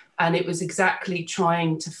 And it was exactly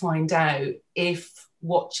trying to find out if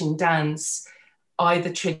watching dance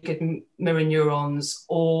either triggered mirror neurons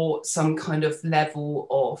or some kind of level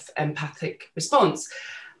of empathic response.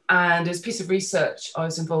 And there's a piece of research I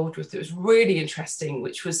was involved with that was really interesting,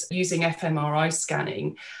 which was using fMRI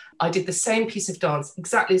scanning. I did the same piece of dance,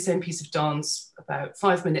 exactly the same piece of dance, about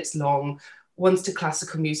 5 minutes long, once to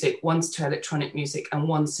classical music, once to electronic music, and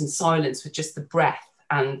once in silence with just the breath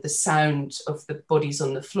and the sound of the bodies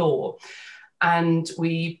on the floor. And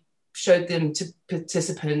we showed them to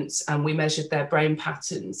participants and we measured their brain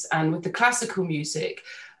patterns. And with the classical music,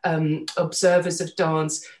 observers of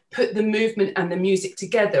dance put the movement and the music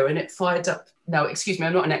together, and it fired up, now, excuse me,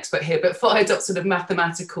 I'm not an expert here, but fired up sort of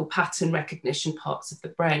mathematical pattern recognition parts of the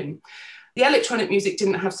brain. The electronic music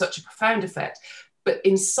didn't have such a profound effect, but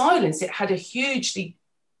in silence, it had a hugely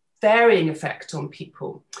varying effect on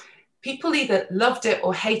people. People either loved it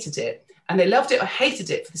or hated it, and they loved it or hated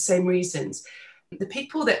it for the same reasons. The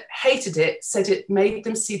people that hated it said it made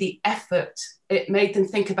them see the effort. It made them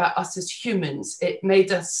think about us as humans. It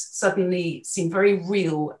made us suddenly seem very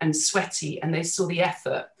real and sweaty, and they saw the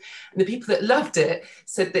effort. And the people that loved it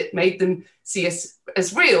said that it made them see us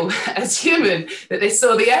as real, as human, that they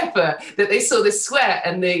saw the effort, that they saw the sweat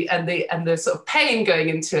and the sort of pain going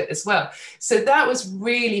into it as well. So that was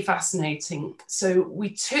really fascinating. So we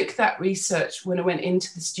took that research when I went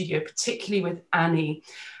into the studio, particularly with Annie,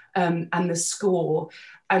 and the score.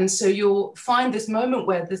 And so you'll find this moment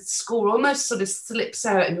where the score almost sort of slips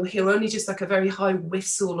out and you'll hear only just like a very high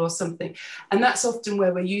whistle or something. And that's often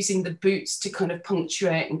where we're using the boots to kind of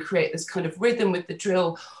punctuate and create this kind of rhythm with the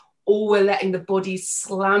drill, or we're letting the body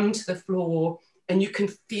slam to the floor and you can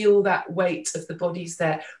feel that weight of the bodies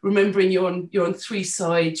there. Remembering you're on three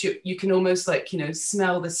sides, you can almost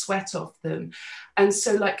smell the sweat off them. And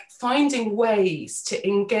so finding ways to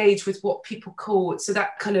engage with what people call, so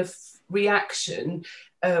that kind of reaction,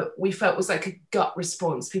 we felt was like a gut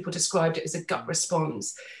response. People described it as a gut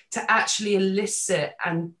response, to actually elicit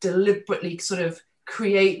and deliberately sort of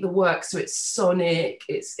create the work. So it's sonic,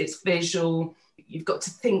 it's visual. You've got to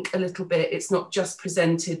think a little bit. It's not just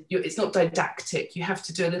presented. It's not didactic. You have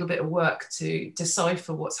to do a little bit of work to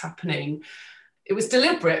decipher what's happening. It was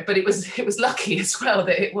deliberate, but it was lucky as well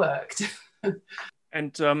that it worked.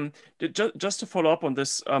 And just to follow up on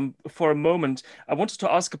this for a moment, I wanted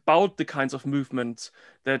to ask about the kinds of movement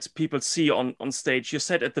that people see on stage. You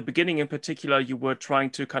said at the beginning in particular, you were trying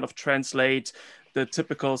to kind of translate the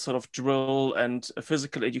typical sort of drill and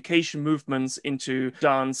physical education movements into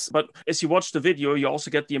dance. But as you watch the video, you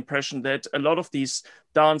also get the impression that a lot of these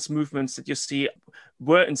dance movements that you see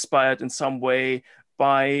were inspired in some way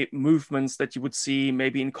by movements that you would see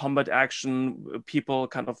maybe in combat action, people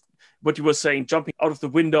kind of, what you were saying, jumping out of the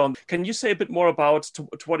window. Can you say a bit more about to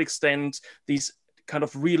what extent these kind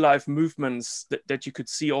of real life movements that you could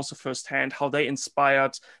see also firsthand, how they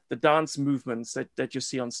inspired the dance movements that you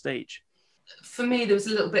see on stage? For me, there was a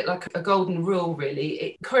little bit like a golden rule,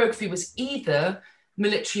 really. Choreography was either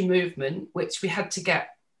military movement, which we had to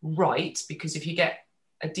get right, because if you get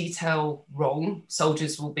a detail wrong,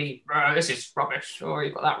 soldiers will be, this is rubbish, or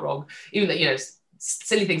you got that wrong. Even though,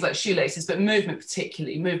 silly things like shoelaces, but movement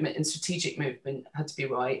particularly, movement and strategic movement had to be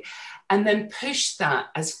right. And then push that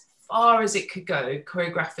as far as it could go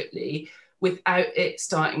choreographically without it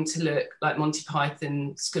starting to look like Monty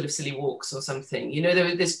Python School of Silly Walks or something.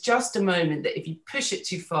 There's just a moment that if you push it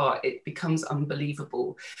too far, it becomes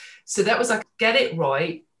unbelievable. So that was like, get it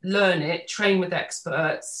right, learn it, train with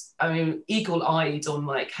experts. I mean, eagle-eyed on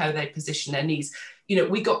how they position their knees.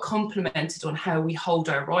 We got complimented on how we hold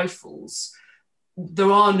our rifles.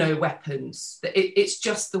 There are no weapons. It's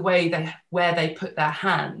just the way where they put their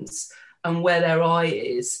hands and where their eye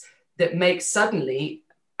is that makes suddenly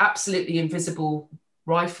absolutely invisible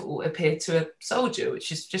rifle appear to a soldier,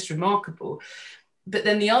 which is just remarkable. But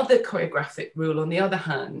then the other choreographic rule, on the other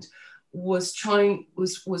hand,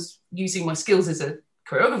 was using my skills as a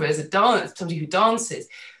choreographer, as a dancer, somebody who dances,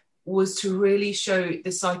 was to really show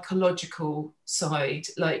the psychological side,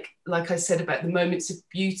 like I said, about the moments of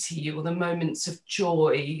beauty or the moments of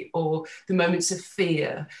joy or the moments of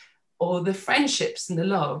fear or the friendships and the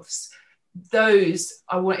loves. Those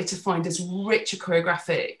I wanted to find as rich a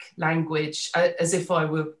choreographic language as if I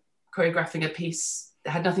were choreographing a piece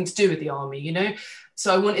that had nothing to do with the army, you know?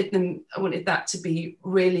 So I wanted that to be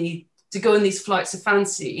really, to go on these flights of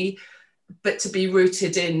fancy, but to be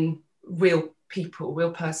rooted in real people,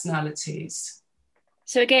 real personalities.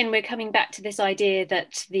 So again, we're coming back to this idea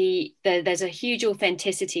that there's a huge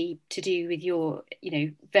authenticity to do with your,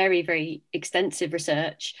 very, very extensive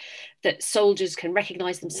research, that soldiers can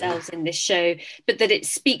recognise themselves in this show, but that it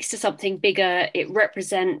speaks to something bigger. It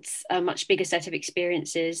represents a much bigger set of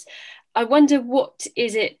experiences. I wonder, what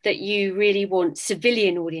is it that you really want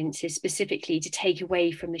civilian audiences specifically to take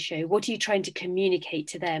away from the show? What are you trying to communicate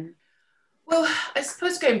to them? Well, I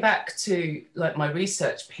suppose going back to like my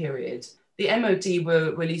research period, the MOD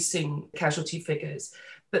were releasing casualty figures,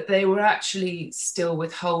 but they were actually still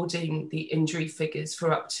withholding the injury figures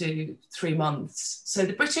for up to 3 months. So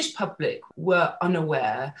the British public were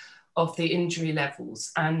unaware of the injury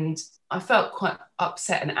levels, and I felt quite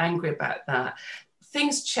upset and angry about that.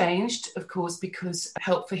 Things changed, of course, because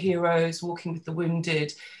Help for Heroes, Walking with the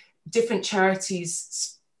Wounded, different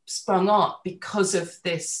charities sprung up because of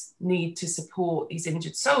this need to support these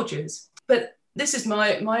injured soldiers. But this is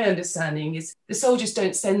my understanding, is the soldiers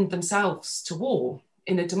don't send themselves to war.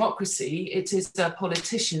 In a democracy, it is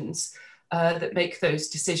politicians that make those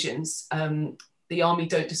decisions. The army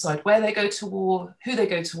don't decide where they go to war, who they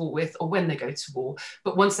go to war with, or when they go to war.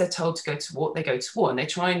 But once they're told to go to war, they go to war, and they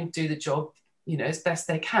try and do the job, as best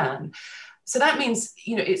they can. So that means,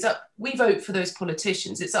 we vote for those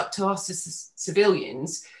politicians. It's up to us as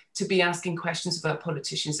civilians to be asking questions of our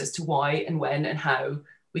politicians as to why and when and how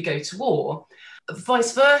we go to war.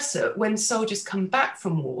 Vice versa, when soldiers come back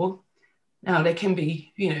from war, now they can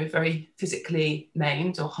be, very physically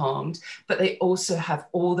maimed or harmed, but they also have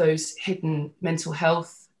all those hidden mental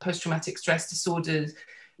health, post-traumatic stress disorders,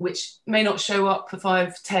 which may not show up for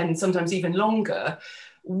 5, 10, sometimes even longer.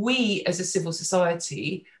 We as a civil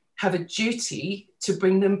society have a duty to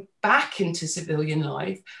bring them back into civilian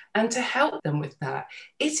life and to help them with that.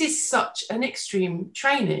 It is such an extreme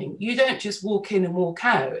training. You don't just walk in and walk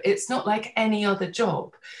out. It's not like any other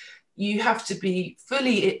job. You have to be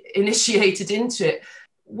fully initiated into it.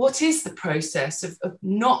 What is the process of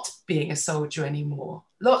not being a soldier anymore?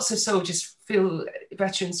 Lots of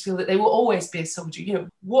veterans feel that they will always be a soldier.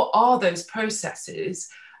 What are those processes?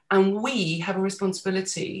 And we have a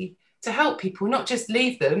responsibility to help people, not just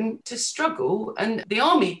leave them to struggle. And the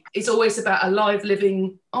army is always about a live,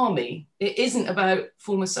 living army. It isn't about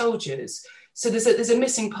former soldiers. So there's a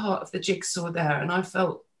missing part of the jigsaw there. And I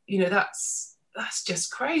felt, that's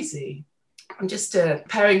just crazy. I'm just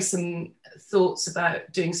preparing some thoughts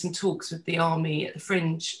about doing some talks with the army at the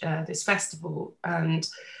Fringe this festival. And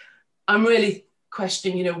I'm really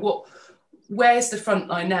questioning, where's the front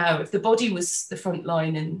line now? If the body was the front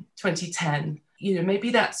line in 2010, maybe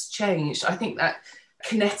that's changed. I think that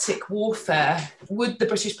kinetic warfare, would the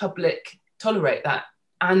British public tolerate that?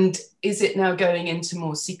 And is it now going into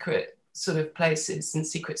more secret sort of places and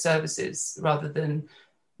secret services rather than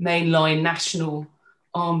mainline national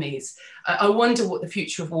armies? I wonder what the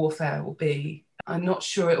future of warfare will be. I'm not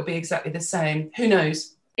sure it'll be exactly the same. Who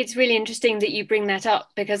knows? It's really interesting that you bring that up,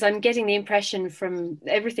 because I'm getting the impression from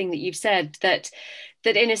everything that you've said that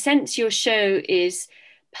in a sense your show is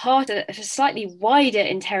part of a slightly wider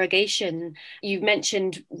interrogation. You've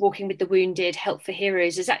mentioned Walking with the Wounded, Help for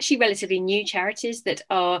Heroes. There's actually relatively new charities that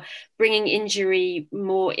are bringing injury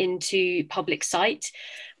more into public sight.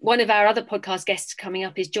 One of our other podcast guests coming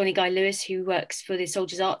up is Johnny Guy Lewis, who works for the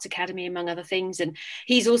Soldiers Arts Academy, among other things. And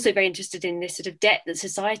he's also very interested in this sort of debt that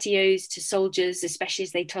society owes to soldiers, especially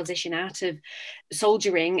as they transition out of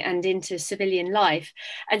soldiering and into civilian life.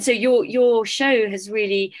 And so your show has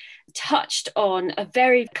really touched on a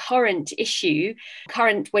very current issue,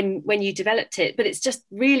 current when you developed it, but it's just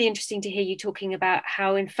really interesting to hear you talking about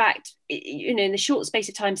how, in fact, in the short space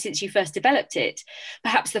of time since you first developed it,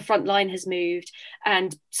 perhaps the front line has moved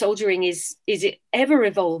and soldiering is it ever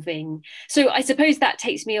evolving. So I suppose that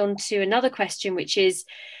takes me on to another question, which is,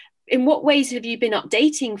 in what ways have you been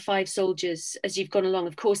updating Five Soldiers as you've gone along?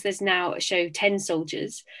 Of course, there's now a show 10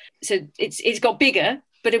 Soldiers, so it's got bigger.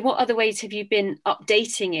 But in what other ways have you been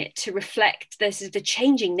updating it to reflect the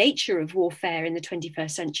changing nature of warfare in the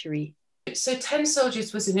 21st century? So 10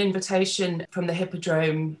 Soldiers was an invitation from the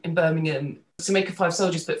Hippodrome in Birmingham to make a Five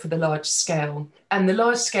Soldiers, but for the large scale. And the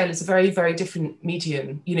large scale is a very, very different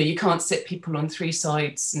medium. You know, you can't sit people on three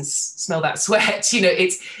sides and smell that sweat. You know,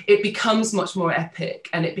 it becomes much more epic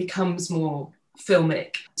and it becomes more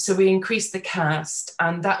filmic. So we increased the cast,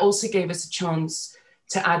 and that also gave us a chance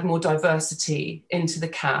to add more diversity into the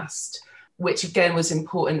cast, which again was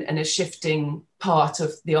important and a shifting part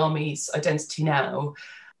of the Army's identity now.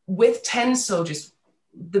 With 10 soldiers,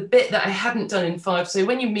 the bit that I hadn't done in Five, so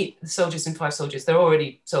when you meet the soldiers in Five Soldiers, they're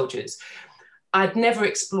already soldiers. I'd never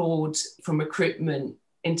explored from recruitment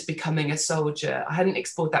into becoming a soldier. I hadn't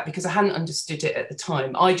explored that because I hadn't understood it at the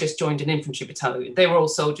time. I just joined an infantry battalion. They were all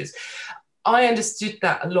soldiers. I understood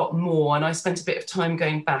that a lot more, and I spent a bit of time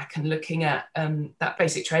going back and looking at that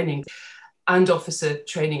basic training and officer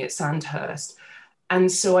training at Sandhurst.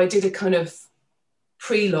 And so I did a kind of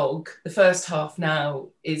prelogue. The first half now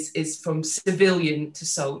is from civilian to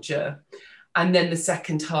soldier. And then the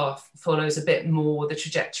second half follows a bit more the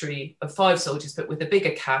trajectory of Five Soldiers, but with a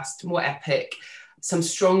bigger cast, more epic, some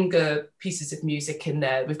stronger pieces of music in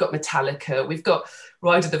there. We've got Metallica, we've got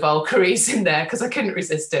Ride of the Valkyries in there because I couldn't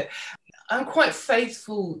resist it. I'm quite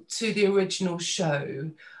faithful to the original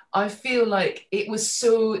show. I feel like it was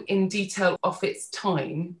so in detail of its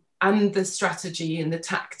time and the strategy and the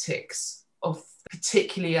tactics of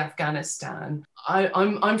particularly Afghanistan.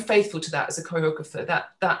 I'm faithful to that as a choreographer.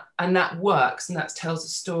 That works, and that tells a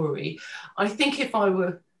story. I think if I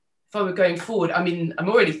were going forward, I mean, I'm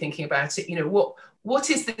already thinking about it. You know, what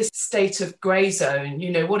is this state of grey zone?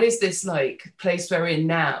 You know, what is this like place we're in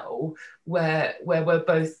now, where we're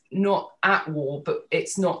both not at war, but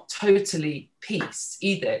it's not totally peace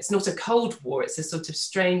either. It's not a cold war. It's a sort of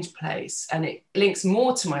strange place, and it links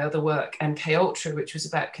more to my other work, MK Ultra, which was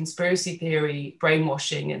about conspiracy theory,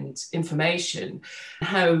 brainwashing, and information.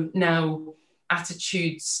 How now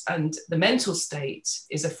attitudes and the mental state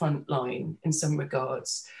is a front line in some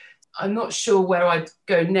regards. I'm not sure where I'd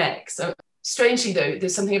go next. Strangely, though,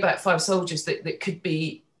 there's something about Five Soldiers that could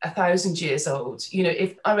be 1,000 years old. You know,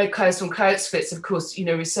 if I read Klaus von Clausewitz, of course, you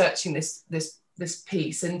know, researching this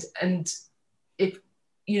piece, and if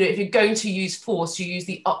you're going to use force, you use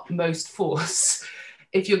the utmost force.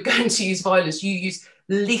 If you're going to use violence, you use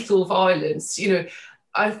lethal violence. You know,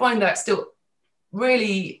 I find that still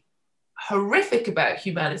really horrific about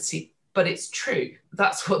humanity, but it's true.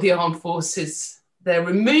 That's what the armed forces, they're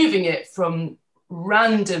removing it from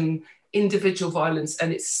random individual violence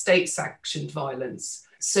and it's state-sanctioned violence.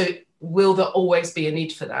 So will there always be a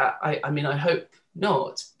need for that? I mean, I hope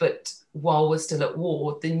not. But while we're still at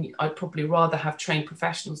war, then I'd probably rather have trained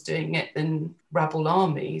professionals doing it than rabble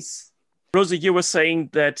armies. Rosie, you were saying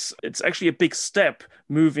that it's actually a big step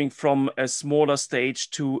moving from a smaller stage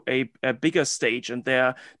to a bigger stage, and there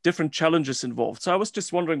are different challenges involved. So I was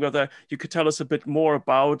just wondering whether you could tell us a bit more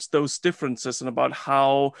about those differences and about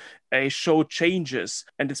how a show changes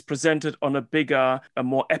and it's presented on a bigger, a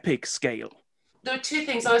more epic scale. There are two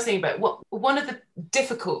things I was thinking about. One of the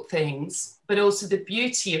difficult things, but also the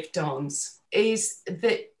beauty of dance, is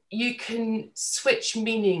that you can switch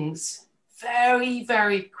meanings very,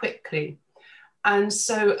 very quickly. And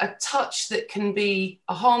so a touch that can be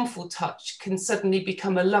a harmful touch can suddenly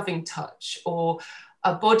become a loving touch, or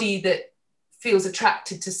a body that feels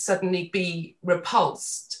attracted to suddenly be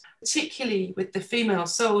repulsed. Particularly with the female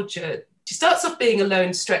soldier, she starts off being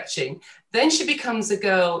alone stretching, then she becomes a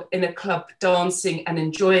girl in a club dancing and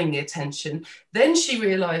enjoying the attention. Then she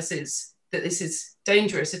realizes that this is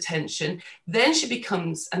dangerous attention. Then she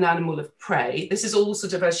becomes an animal of prey. This is all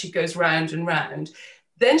sort of as she goes round and round.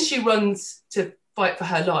 Then she runs to fight for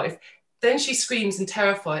her life. Then she screams and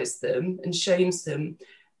terrifies them and shames them.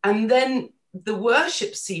 And then the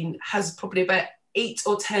worship scene has probably about 8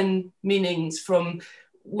 or 10 meanings, from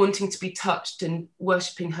wanting to be touched and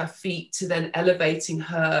worshipping her feet to then elevating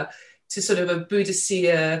her to sort of a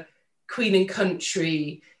Boudicca, queen and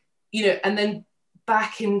country, you know, and then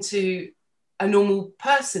back into a normal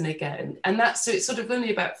person again. And that's, so it's sort of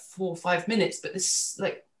only about 4 or 5 minutes, but there's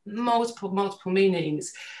like multiple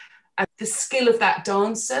meanings. And the skill of that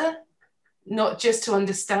dancer, not just to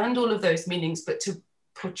understand all of those meanings, but to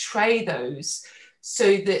portray those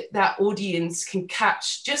so that that audience can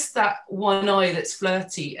catch just that one eye that's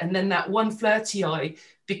flirty, and then that one flirty eye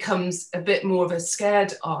becomes a bit more of a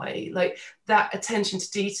scared eye. Like that attention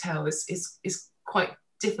to detail is quite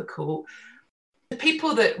difficult. The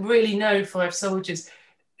people that really know Five Soldiers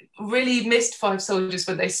really missed Five Soldiers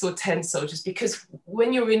when they saw 10 Soldiers, because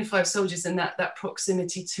when you're in Five Soldiers and that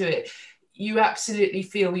proximity to it, you absolutely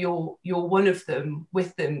feel you're one of them,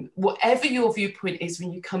 with them. Whatever your viewpoint is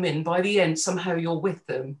when you come in, by the end, somehow you're with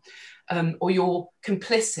them, or you're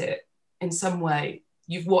complicit in some way.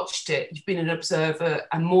 you've watched it, you've been an observer,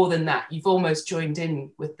 and more than that, you've almost joined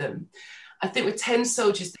in with them. I think with 10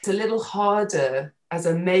 Soldiers, it's a little harder as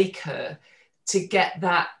a maker to get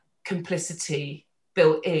that complicity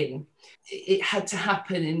built in. It had to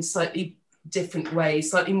happen in slightly different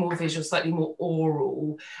ways, slightly more visual, slightly more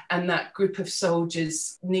oral, and that group of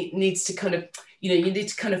soldiers needs to kind of, you need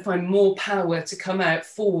to kind of find more power to come out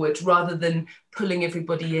forward rather than pulling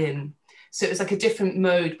everybody in. So it was like a different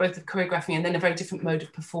mode, both of choreographing and then a very different mode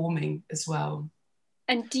of performing as well.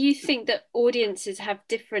 And do you think that audiences have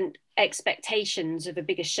different expectations of a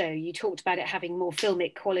bigger show? You talked about it having more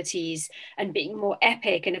filmic qualities and being more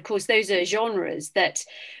epic. And of course, those are genres that,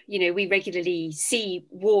 we regularly see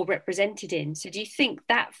war represented in. So do you think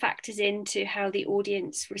that factors into how the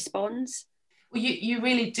audience responds? Well, you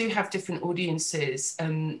really do have different audiences.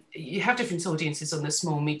 You have different audiences on the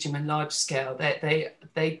small, medium and large scale. They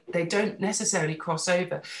don't necessarily cross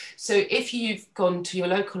over. So if you've gone to your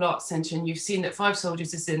local arts centre and you've seen that 5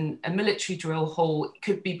 Soldiers is in a military drill hall, it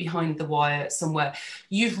could be behind the wire somewhere,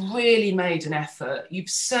 you've really made an effort. You've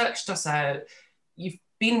searched us out. You've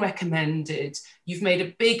been recommended. You've made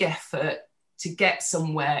a big effort to get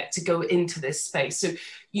somewhere, to go into this space. So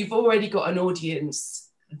you've already got an audience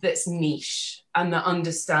that's niche and that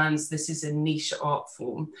understands this is a niche art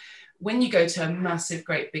form. When you go to a massive,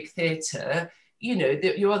 great big theatre,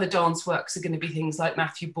 your other dance works are going to be things like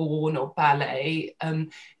Matthew Bourne or ballet.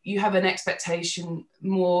 You have an expectation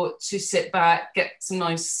more to sit back, get some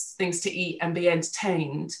nice things to eat and be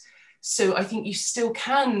entertained. So I think you still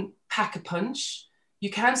can pack a punch, you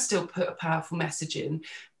can still put a powerful message in,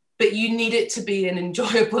 but you need it to be an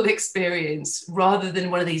enjoyable experience rather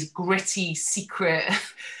than one of these gritty, secret,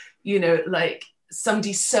 like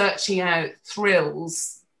somebody searching out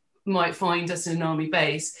thrills might find us in an army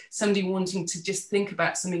base. Somebody wanting to just think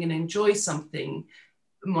about something and enjoy something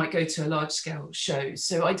might go to a large scale show.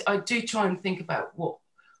 So I do try and think about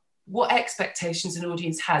what expectations an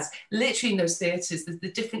audience has. Literally in those theatres,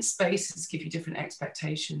 the different spaces give you different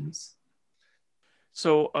expectations.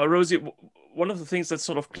 So Rosie, one of the things that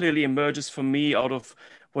sort of clearly emerges for me out of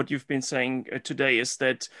what you've been saying today is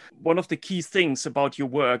that one of the key things about your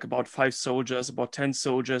work, about 5 Soldiers, about 10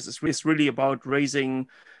 Soldiers, is really about raising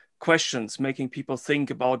questions, making people think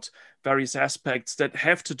about various aspects that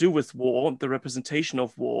have to do with war, the representation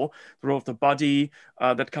of war, the role of the body,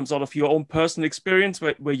 that comes out of your own personal experience,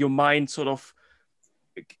 where your mind sort of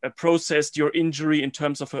processed your injury in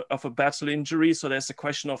terms of a battle injury. So there's a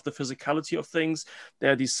question of the physicality of things.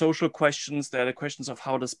 There are these social questions. There are the questions of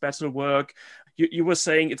how does battle work. You were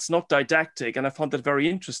saying it's not didactic, and I found that very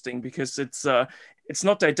interesting because it's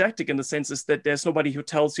not didactic in the sense is that there's nobody who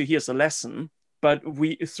tells you here's a lesson, but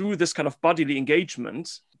we, through this kind of bodily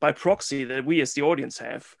engagement by proxy that we as the audience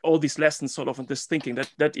have, all these lessons sort of and this thinking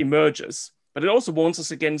that emerges. But it also warns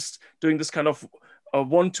us against doing this kind of a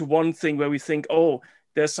one-to-one thing where we think, oh,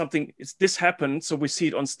 there's something, this happened, so we see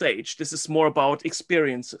it on stage. This is more about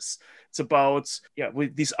experiences. It's about,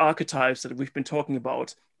 with these archetypes that we've been talking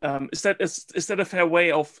about. Is that a fair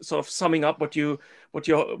way of sort of summing up what you're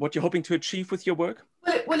hoping to achieve with your work?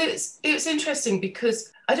 Well, it's interesting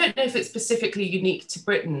because I don't know if it's specifically unique to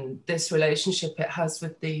Britain, this relationship it has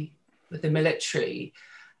with the military.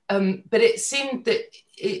 But it seemed that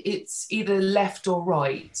it's either left or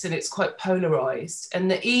right, and it's quite polarised,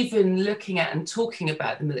 and that even looking at and talking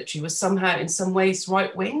about the military was somehow in some ways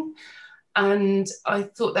right-wing. And I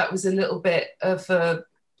thought that was a little bit of a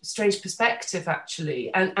strange perspective,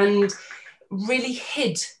 actually, and really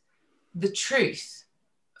hid the truth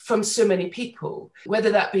from so many people,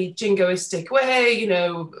 whether that be jingoistic, well, hey,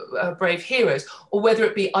 brave heroes, or whether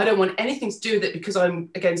it be, I don't want anything to do with it because I'm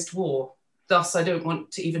against war. Thus, I don't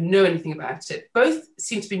want to even know anything about it. Both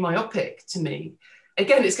seem to be myopic to me.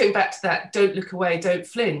 Again, it's going back to that, don't look away, don't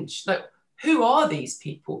flinch. Like, who are these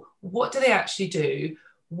people? What do they actually do?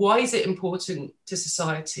 Why is it important to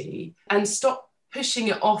society? And stop pushing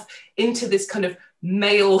it off into this kind of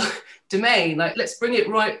male domain. Like, let's bring it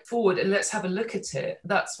right forward and let's have a look at it.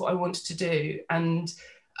 That's what I wanted to do. And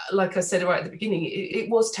like I said right at the beginning, it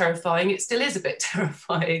was terrifying. It still is a bit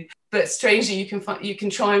terrifying. But strangely, you can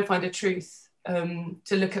try and find a truth to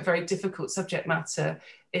look at very difficult subject matter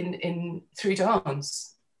through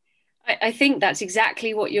dance. I think that's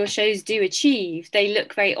exactly what your shows do achieve. They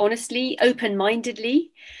look very honestly,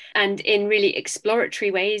 open-mindedly, and in really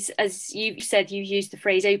exploratory ways. As you said, you used the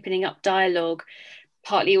phrase opening up dialogue,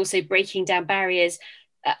 partly also breaking down barriers,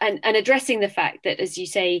 and addressing the fact that, as you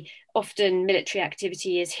say, often military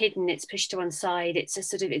activity is hidden, it's pushed to one side,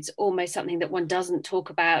 it's almost something that one doesn't talk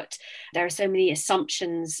about. There are so many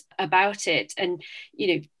assumptions about it, and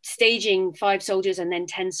staging 5 soldiers and then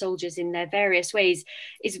 10 soldiers in their various ways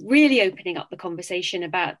is really opening up the conversation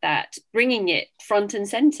about that, bringing it front and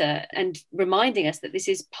center and reminding us that this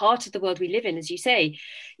is part of the world we live in. As you say,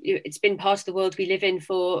 it's been part of the world we live in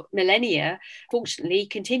for millennia, fortunately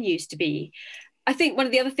continues to be. I think one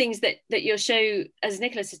of the other things that your show, as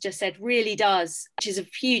Nicholas has just said, really does, which is of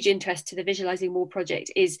huge interest to the Visualising War project,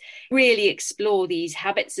 is really explore these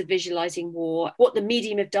habits of visualising war, what the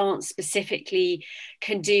medium of dance specifically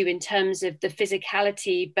can do in terms of the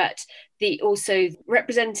physicality, but the also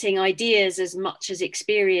representing ideas as much as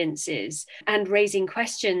experiences and raising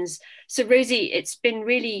questions. So Rosie, it's been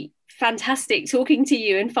really fantastic talking to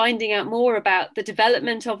you and finding out more about the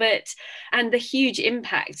development of it and the huge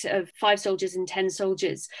impact of 5 soldiers and 10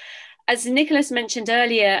 soldiers. As Nicholas mentioned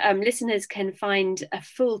earlier, listeners can find a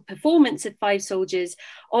full performance of 5 soldiers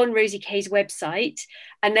on Rosie Kay's website.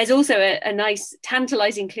 And there's also a nice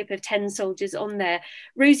tantalising clip of 10 soldiers on there.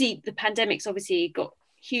 Rosie, the pandemic's obviously got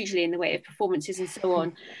hugely in the way of performances and so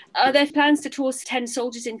on. Are there plans to tour 10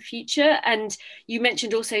 soldiers in future? And you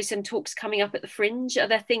mentioned also some talks coming up at the Fringe. Are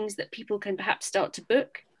there things that people can perhaps start to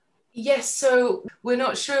book? Yes, so we're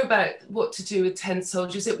not sure about what to do with 10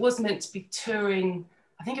 soldiers. It was meant to be touring,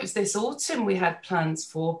 I think it was this autumn we had plans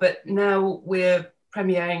for, but now we're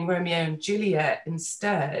premiering Romeo and Juliet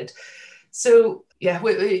instead. So yeah,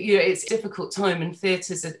 it's a difficult time, and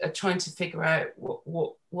theatres are trying to figure out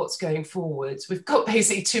what's going forwards. We've got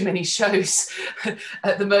basically too many shows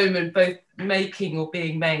at the moment, both making or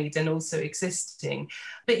being made and also existing.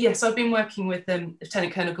 But yes, I've been working with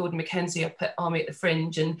Lieutenant Colonel Gordon Mackenzie up at Army at the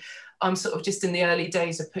Fringe, and I'm sort of just in the early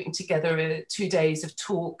days of putting together 2 days of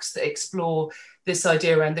talks that explore this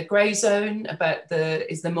idea around the grey zone, about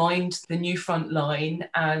is the mind the new front line,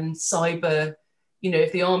 and cyber.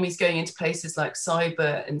 If the army's going into places like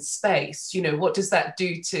cyber and space, what does that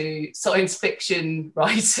do to science fiction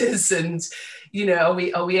writers? And, are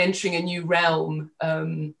we entering a new realm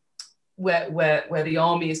where the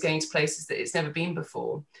army is going to places that it's never been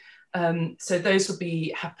before? So those will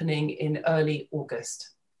be happening in early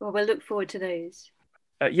August. Well, we'll look forward to those.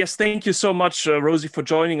 Yes, thank you so much, Rosie, for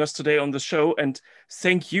joining us today on the show. And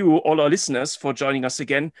thank you, all our listeners, for joining us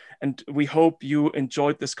again. And we hope you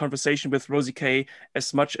enjoyed this conversation with Rosie Kay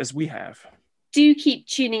as much as we have. Do keep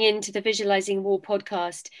tuning in to the Visualising War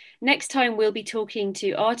podcast. Next time, we'll be talking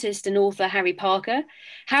to artist and author Harry Parker.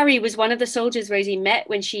 Harry was one of the soldiers Rosie met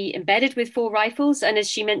when she embedded with 4 Rifles. And as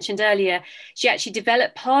she mentioned earlier, she actually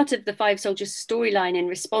developed part of the 5 Soldiers storyline in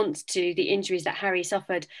response to the injuries that Harry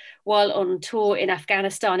suffered while on tour in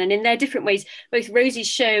Afghanistan. And in their different ways, both Rosie's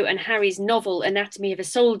show and Harry's novel, Anatomy of a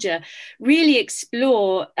Soldier, really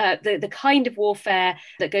explore the kind of warfare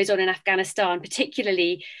that goes on in Afghanistan,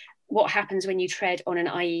 particularly what happens when you tread on an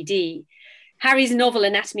IED. Harry's novel,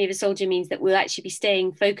 Anatomy of a Soldier, means that we'll actually be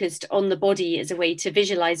staying focused on the body as a way to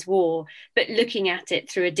visualize war, but looking at it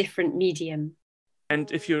through a different medium. And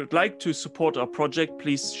if you'd like to support our project,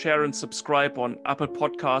 please share and subscribe on Apple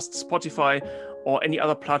Podcasts, Spotify, or any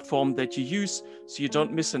other platform that you use so you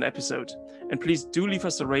don't miss an episode. And please do leave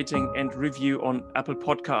us a rating and review on Apple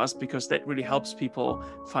Podcasts, because that really helps people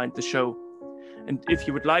find the show. And if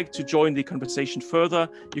you would like to join the conversation further,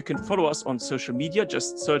 you can follow us on social media.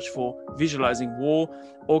 Just search for Visualising War,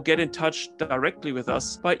 or get in touch directly with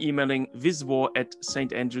us by emailing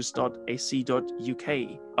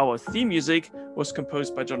viswar@standrews.ac.uk. Our theme music was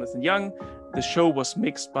composed by Jonathan Young. The show was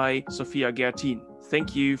mixed by Sophia Gertin.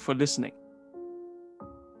 Thank you for listening.